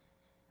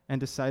and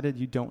decided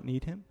you don't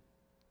need him?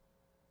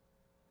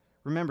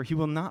 Remember, he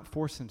will not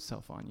force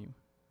himself on you.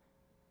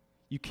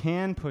 You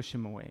can push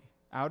him away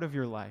out of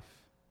your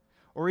life,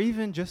 or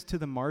even just to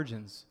the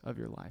margins of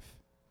your life.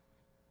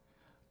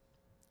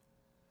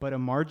 But a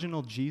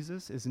marginal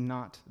Jesus is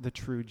not the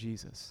true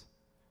Jesus.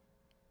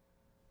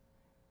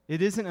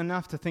 It isn't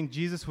enough to think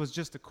Jesus was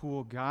just a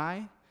cool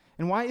guy.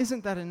 And why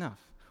isn't that enough?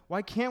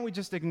 Why can't we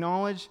just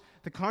acknowledge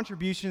the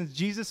contributions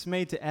Jesus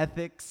made to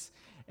ethics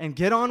and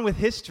get on with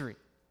history?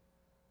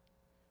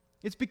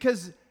 It's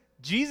because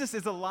Jesus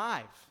is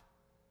alive.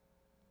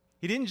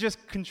 He didn't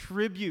just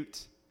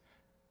contribute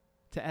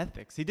to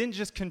ethics. He didn't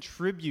just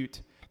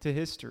contribute to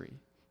history.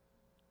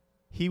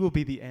 He will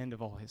be the end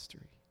of all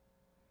history.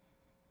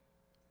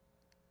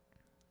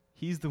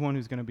 He's the one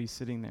who's going to be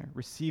sitting there,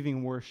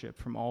 receiving worship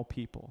from all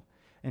people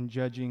and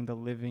judging the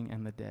living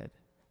and the dead.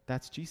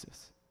 That's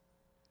Jesus.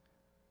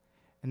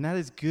 And that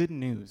is good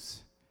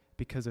news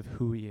because of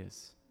who he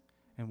is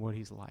and what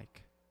he's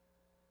like.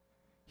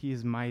 He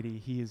is mighty,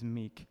 he is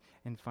meek,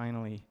 and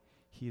finally,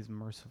 he is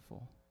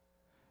merciful.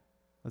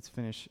 Let's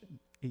finish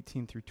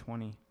 18 through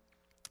 20.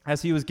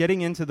 As he was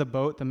getting into the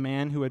boat, the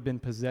man who had been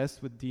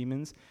possessed with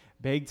demons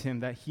begged him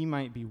that he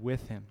might be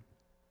with him.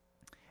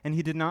 And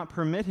he did not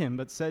permit him,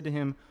 but said to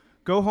him,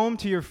 "Go home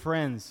to your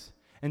friends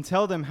and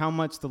tell them how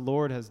much the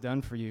Lord has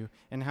done for you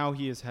and how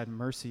he has had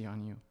mercy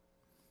on you."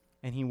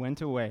 And he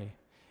went away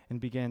and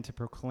began to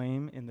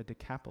proclaim in the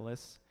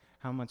Decapolis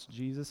how much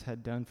Jesus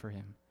had done for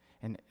him,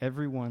 and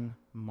everyone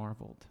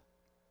marveled.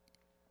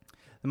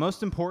 The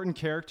most important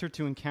character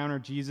to encounter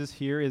Jesus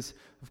here is,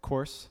 of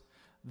course,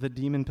 the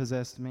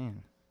demon-possessed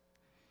man.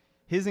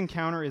 His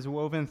encounter is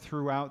woven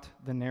throughout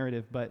the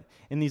narrative, but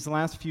in these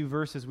last few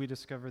verses, we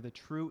discover the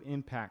true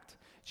impact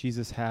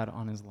Jesus had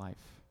on his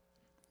life.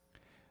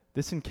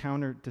 This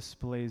encounter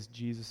displays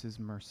Jesus'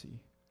 mercy.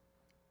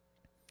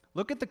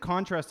 Look at the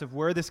contrast of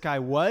where this guy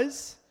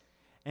was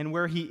and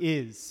where he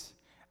is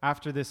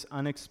after this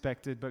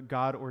unexpected but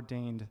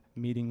God-ordained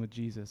meeting with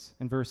Jesus.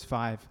 In verse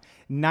 5,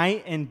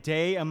 night and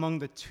day among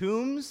the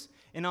tombs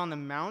and on the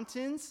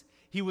mountains,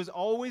 he was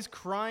always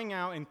crying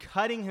out and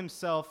cutting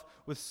himself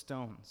with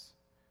stones.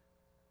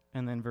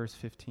 And then verse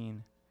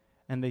 15,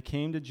 and they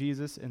came to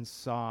Jesus and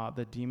saw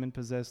the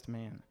demon-possessed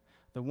man,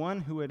 the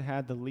one who had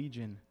had the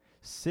legion,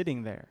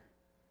 sitting there,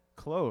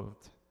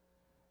 clothed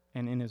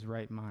and in his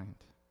right mind.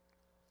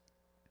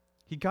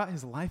 He got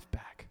his life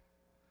back.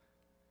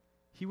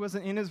 He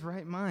wasn't in his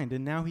right mind,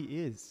 and now he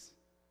is.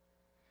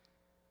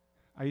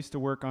 I used to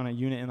work on a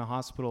unit in the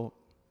hospital.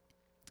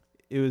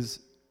 It was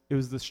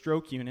the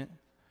stroke unit,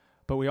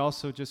 but we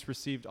also just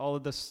received all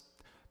of this,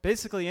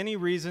 basically any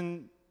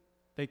reason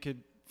they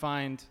could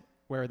find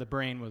where the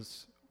brain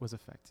was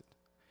affected.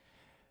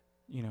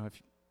 You know,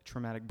 if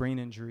traumatic brain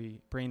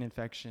injury, brain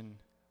infection,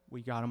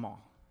 we got them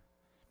all.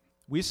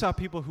 We saw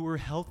people who were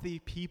healthy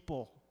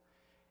people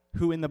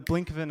who in the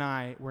blink of an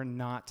eye were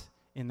not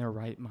in their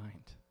right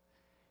mind.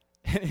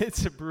 And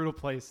it's a brutal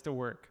place to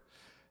work.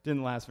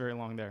 Didn't last very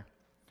long there.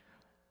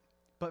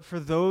 But for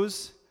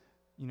those,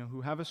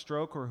 who have a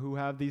stroke or who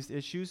have these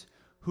issues,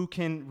 who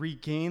can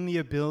regain the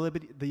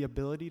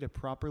ability to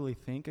properly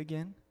think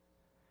again,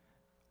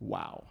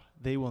 wow,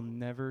 they will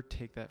never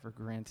take that for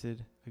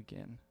granted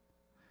again.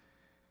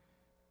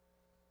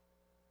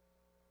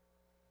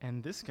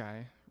 And this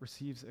guy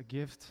receives a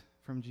gift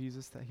from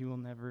Jesus that he will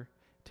never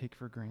take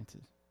for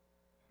granted.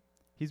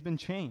 He's been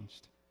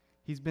changed.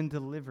 He's been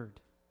delivered.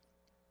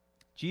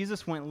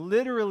 Jesus went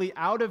literally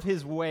out of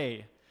his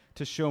way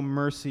to show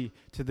mercy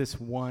to this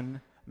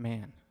one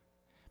man.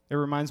 It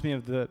reminds me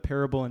of the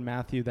parable in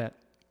Matthew that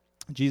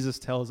Jesus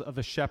tells of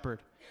a shepherd.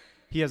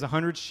 He has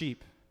 100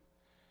 sheep,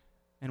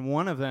 and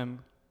one of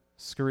them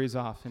scurries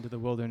off into the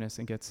wilderness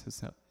and gets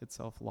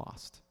itself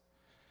lost.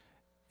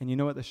 And you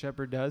know what the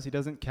shepherd does? He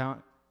doesn't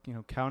count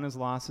his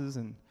losses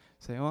and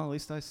say, "Oh, at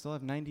least I still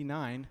have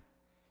 99."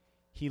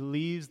 He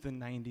leaves the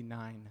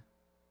 99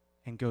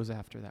 and goes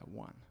after that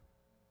one.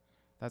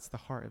 That's the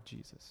heart of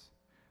Jesus.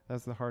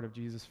 That's the heart of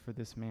Jesus for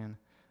this man.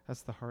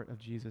 That's the heart of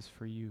Jesus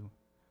for you.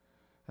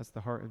 That's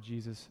the heart of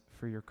Jesus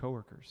for your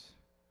coworkers,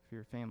 for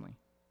your family.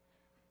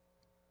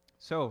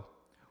 So,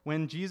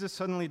 when Jesus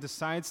suddenly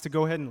decides to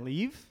go ahead and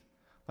leave,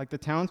 like the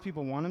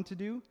townspeople want him to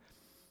do,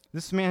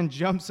 this man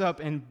jumps up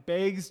and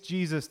begs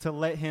Jesus to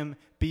let him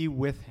be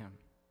with him.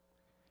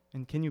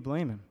 And can you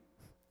blame him?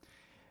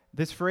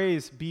 This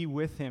phrase, "be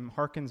with him,"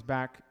 harkens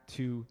back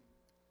to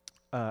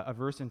a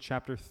verse in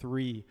chapter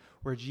 3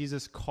 where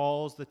Jesus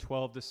calls the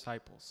 12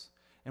 disciples.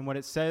 And what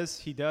it says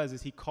he does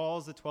is he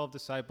calls the 12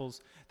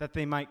 disciples that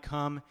they might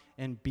come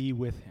and be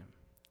with him.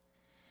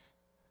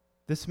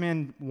 This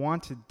man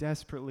wanted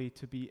desperately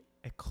to be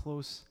a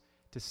close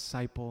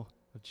disciple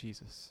of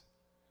Jesus.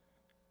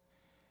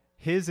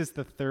 His is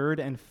the third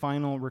and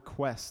final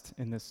request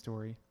in this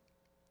story.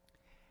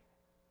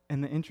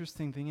 And the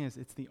interesting thing is,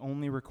 it's the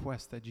only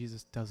request that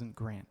Jesus doesn't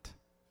grant.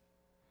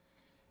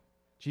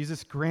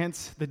 Jesus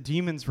grants the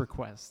demon's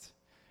request.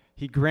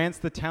 He grants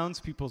the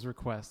townspeople's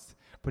request,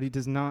 but he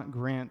does not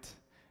grant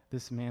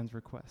this man's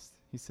request.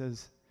 He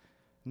says,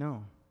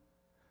 no.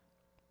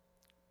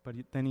 But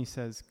then he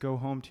says, go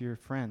home to your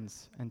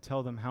friends and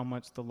tell them how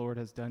much the Lord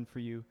has done for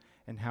you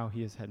and how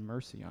he has had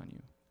mercy on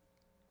you.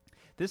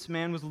 This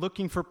man was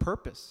looking for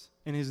purpose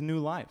in his new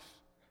life.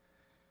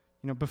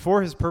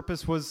 Before his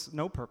purpose was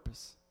no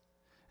purpose.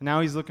 And now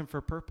he's looking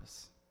for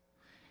purpose.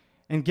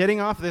 And getting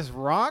off this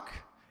rock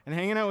and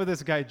hanging out with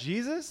this guy,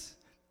 Jesus,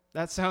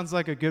 that sounds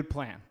like a good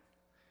plan.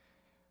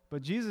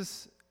 But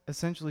Jesus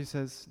essentially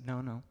says,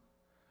 no,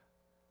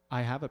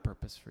 I have a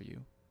purpose for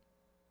you.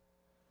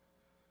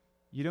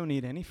 You don't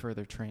need any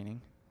further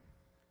training.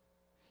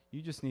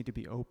 You just need to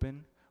be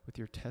open with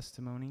your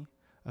testimony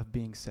of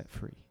being set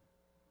free.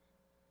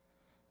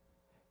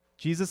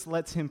 Jesus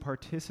lets him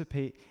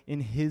participate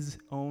in his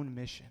own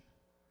mission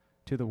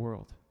to the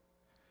world.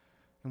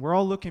 And we're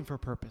all looking for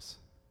purpose.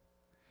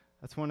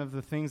 That's one of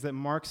the things that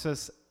marks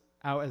us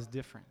out as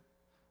different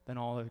than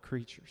all other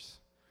creatures.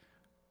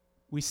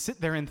 We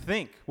sit there and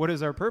think, what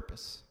is our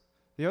purpose?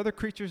 The other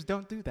creatures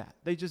don't do that.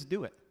 They just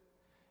do it.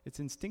 It's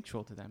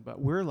instinctual to them.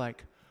 But we're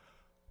like,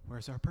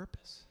 where's our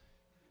purpose?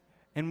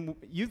 And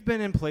you've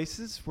been in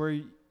places where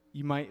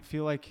you might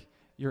feel like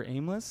you're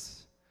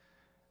aimless.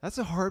 That's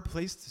a hard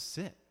place to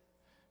sit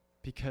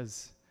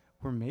because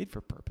we're made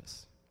for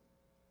purpose.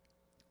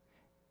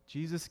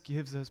 Jesus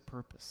gives us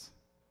purpose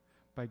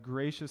by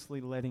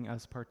graciously letting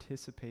us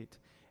participate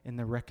in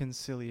the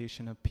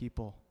reconciliation of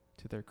people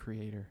to their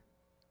Creator.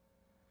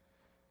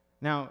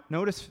 Now,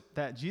 notice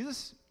that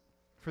Jesus,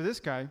 for this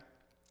guy,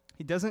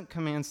 he doesn't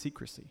command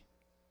secrecy.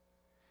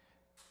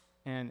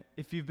 And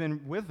if you've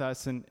been with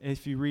us and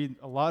if you read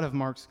a lot of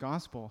Mark's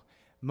gospel,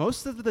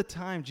 most of the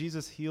time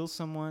Jesus heals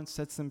someone,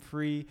 sets them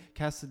free,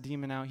 casts a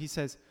demon out. He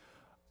says,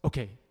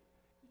 okay,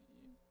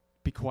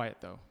 be quiet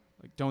though.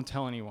 Like, don't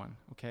tell anyone,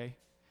 okay?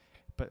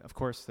 But of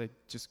course, they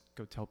just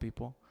go tell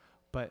people.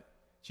 But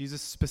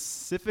Jesus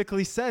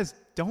specifically says,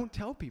 don't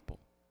tell people.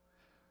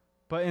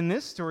 But in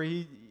this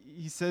story,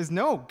 he says,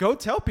 no, go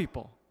tell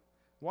people.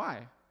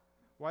 Why?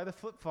 Why the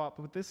flip-flop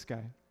with this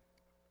guy?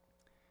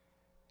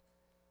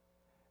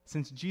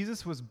 Since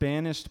Jesus was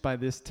banished by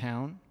this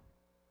town,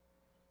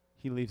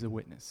 he leaves a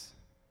witness.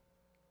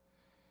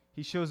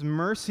 He shows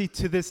mercy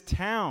to this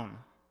town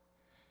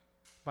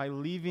by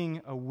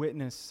leaving a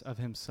witness of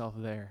himself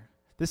there.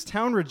 This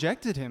town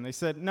rejected him. They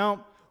said, no,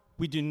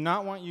 we do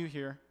not want you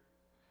here.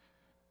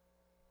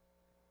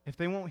 If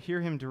they won't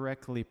hear him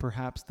directly,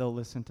 perhaps they'll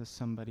listen to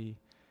somebody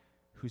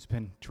who's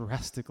been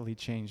drastically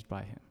changed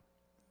by him.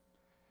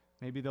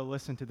 Maybe they'll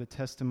listen to the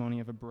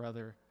testimony of a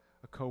brother,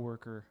 a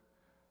coworker,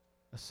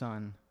 a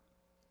son.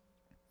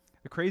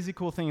 The crazy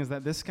cool thing is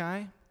that this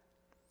guy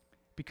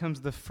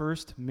becomes the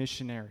first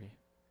missionary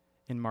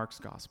in Mark's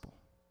gospel.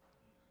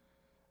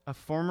 A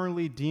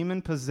formerly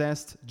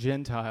demon-possessed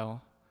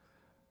Gentile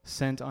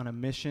sent on a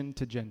mission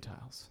to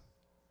Gentiles.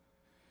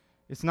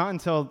 It's not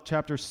until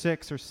chapter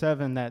 6 or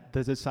 7 that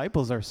the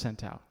disciples are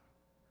sent out.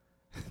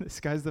 This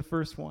guy's the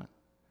first one.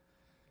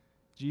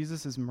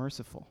 Jesus is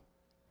merciful.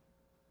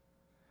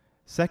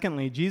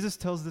 Secondly, Jesus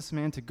tells this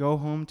man to go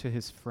home to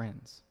his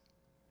friends.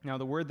 Now,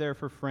 the word there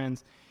for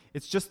friends,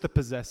 it's just the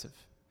possessive.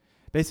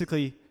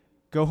 Basically,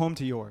 go home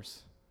to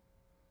yours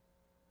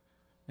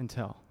and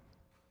tell.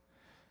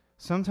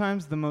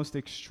 Sometimes the most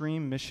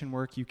extreme mission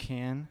work you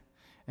can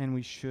and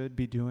we should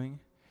be doing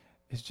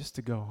is just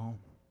to go home.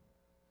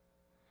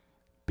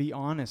 Be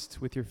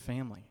honest with your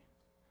family.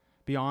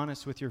 Be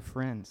honest with your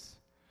friends.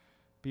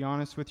 Be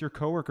honest with your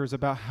coworkers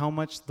about how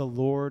much the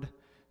Lord,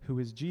 who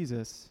is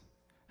Jesus,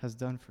 has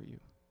done for you,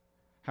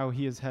 how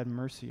he has had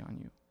mercy on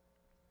you.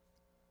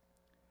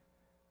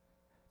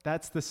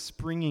 That's the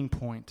springing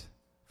point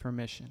for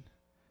mission.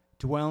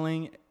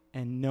 Dwelling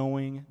and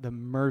knowing the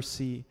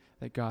mercy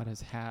that God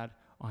has had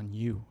on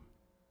you.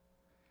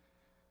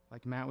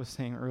 Like Matt was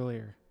saying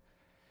earlier,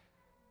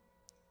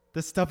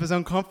 this stuff is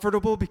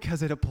uncomfortable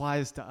because it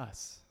applies to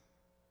us.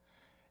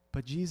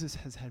 But Jesus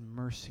has had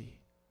mercy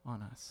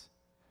on us.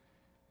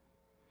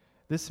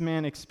 This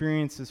man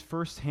experiences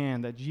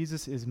firsthand that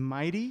Jesus is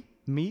mighty,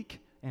 meek,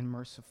 and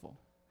merciful.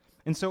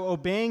 And so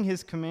obeying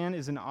his command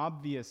is an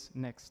obvious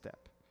next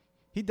step.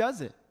 He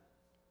does it.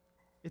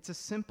 It's a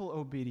simple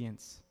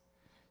obedience,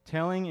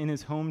 telling in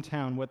his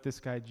hometown what this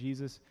guy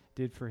Jesus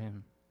did for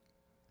him.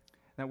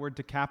 That word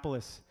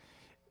Decapolis,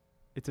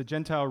 it's a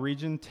Gentile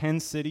region, 10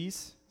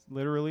 cities,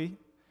 literally.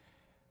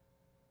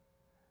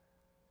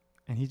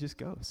 And he just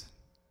goes.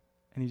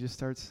 And he just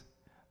starts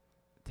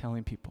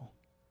telling people.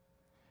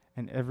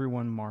 And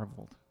everyone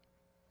marveled.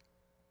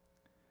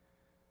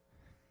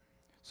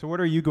 So what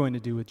are you going to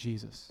do with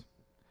Jesus?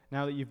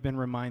 Now that you've been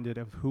reminded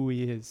of who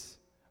he is,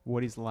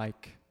 what he's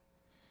like.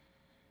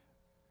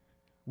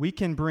 We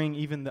can bring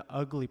even the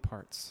ugly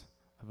parts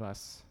of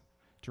us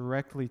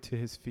directly to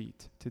his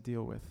feet to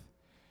deal with,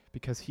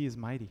 because he is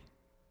mighty.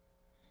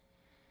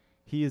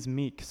 He is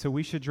meek, so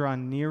we should draw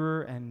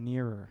nearer and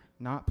nearer,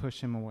 not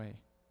push him away.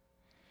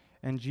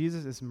 And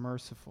Jesus is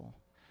merciful,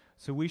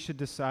 so we should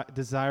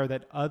desire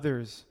that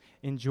others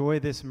enjoy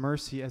this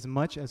mercy as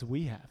much as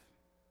we have.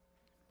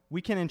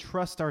 We can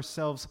entrust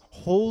ourselves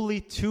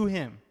wholly to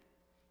him.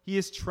 He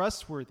is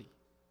trustworthy.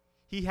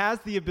 He has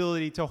the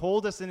ability to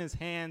hold us in his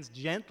hands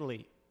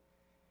gently.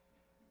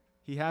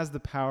 He has the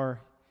power,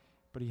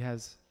 but he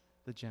has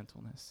the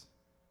gentleness.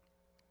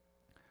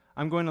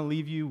 I'm going to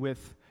leave you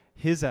with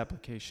his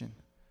application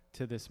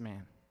to this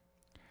man.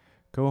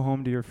 Go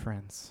home to your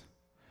friends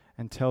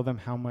and tell them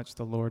how much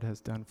the Lord has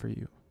done for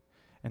you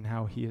and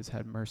how he has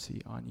had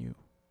mercy on you.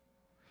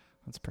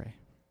 Let's pray.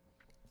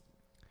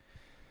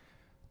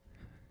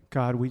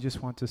 God, we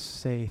just want to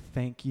say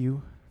thank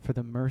you for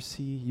the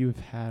mercy you've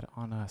had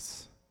on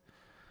us.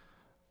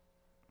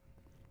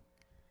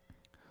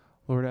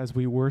 Lord, as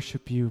we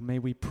worship you, may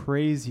we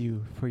praise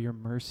you for your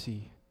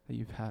mercy that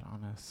you've had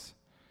on us.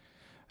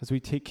 As we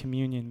take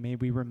communion, may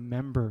we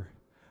remember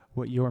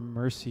what your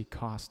mercy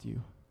cost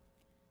you.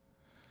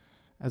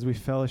 As we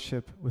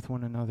fellowship with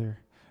one another,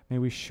 may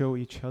we show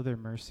each other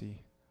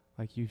mercy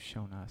like you've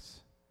shown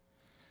us.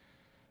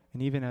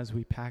 And even as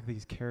we pack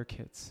these care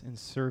kits in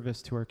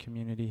service to our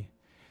community,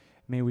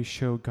 may we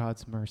show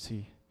God's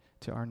mercy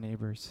to our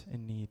neighbors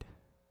in need.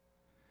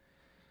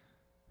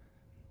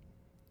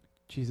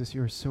 Jesus,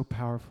 you are so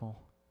powerful.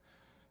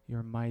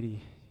 You're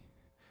mighty.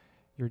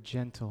 You're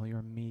gentle.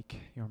 You're meek.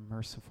 You're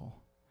merciful.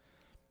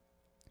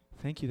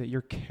 Thank you that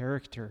your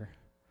character,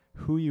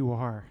 who you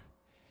are,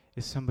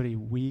 is somebody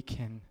we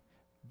can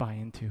buy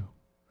into.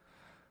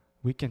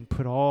 We can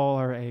put all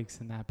our eggs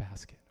in that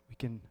basket.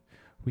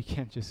 We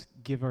can't just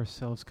give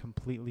ourselves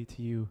completely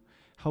to you.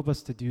 Help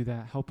us to do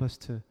that. Help us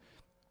to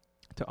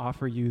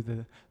offer you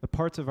the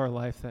parts of our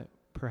life that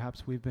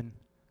perhaps we've been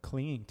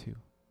clinging to,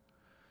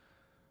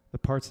 the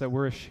parts that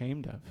we're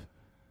ashamed of.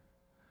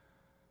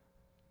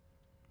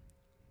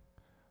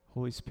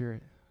 Holy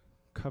Spirit,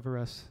 cover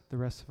us the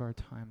rest of our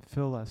time.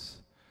 Fill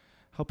us.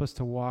 Help us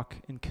to walk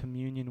in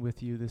communion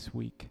with you this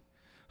week.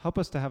 Help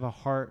us to have a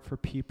heart for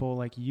people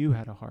like you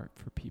had a heart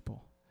for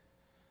people.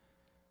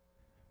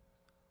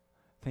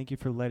 Thank you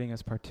for letting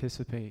us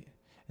participate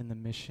in the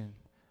mission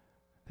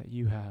that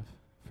you have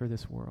for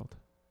this world.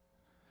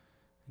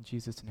 In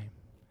Jesus' name,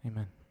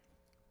 amen.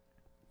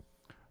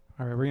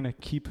 All right, we're going to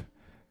keep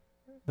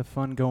the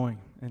fun going,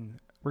 and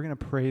we're going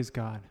to praise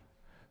God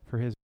for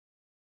his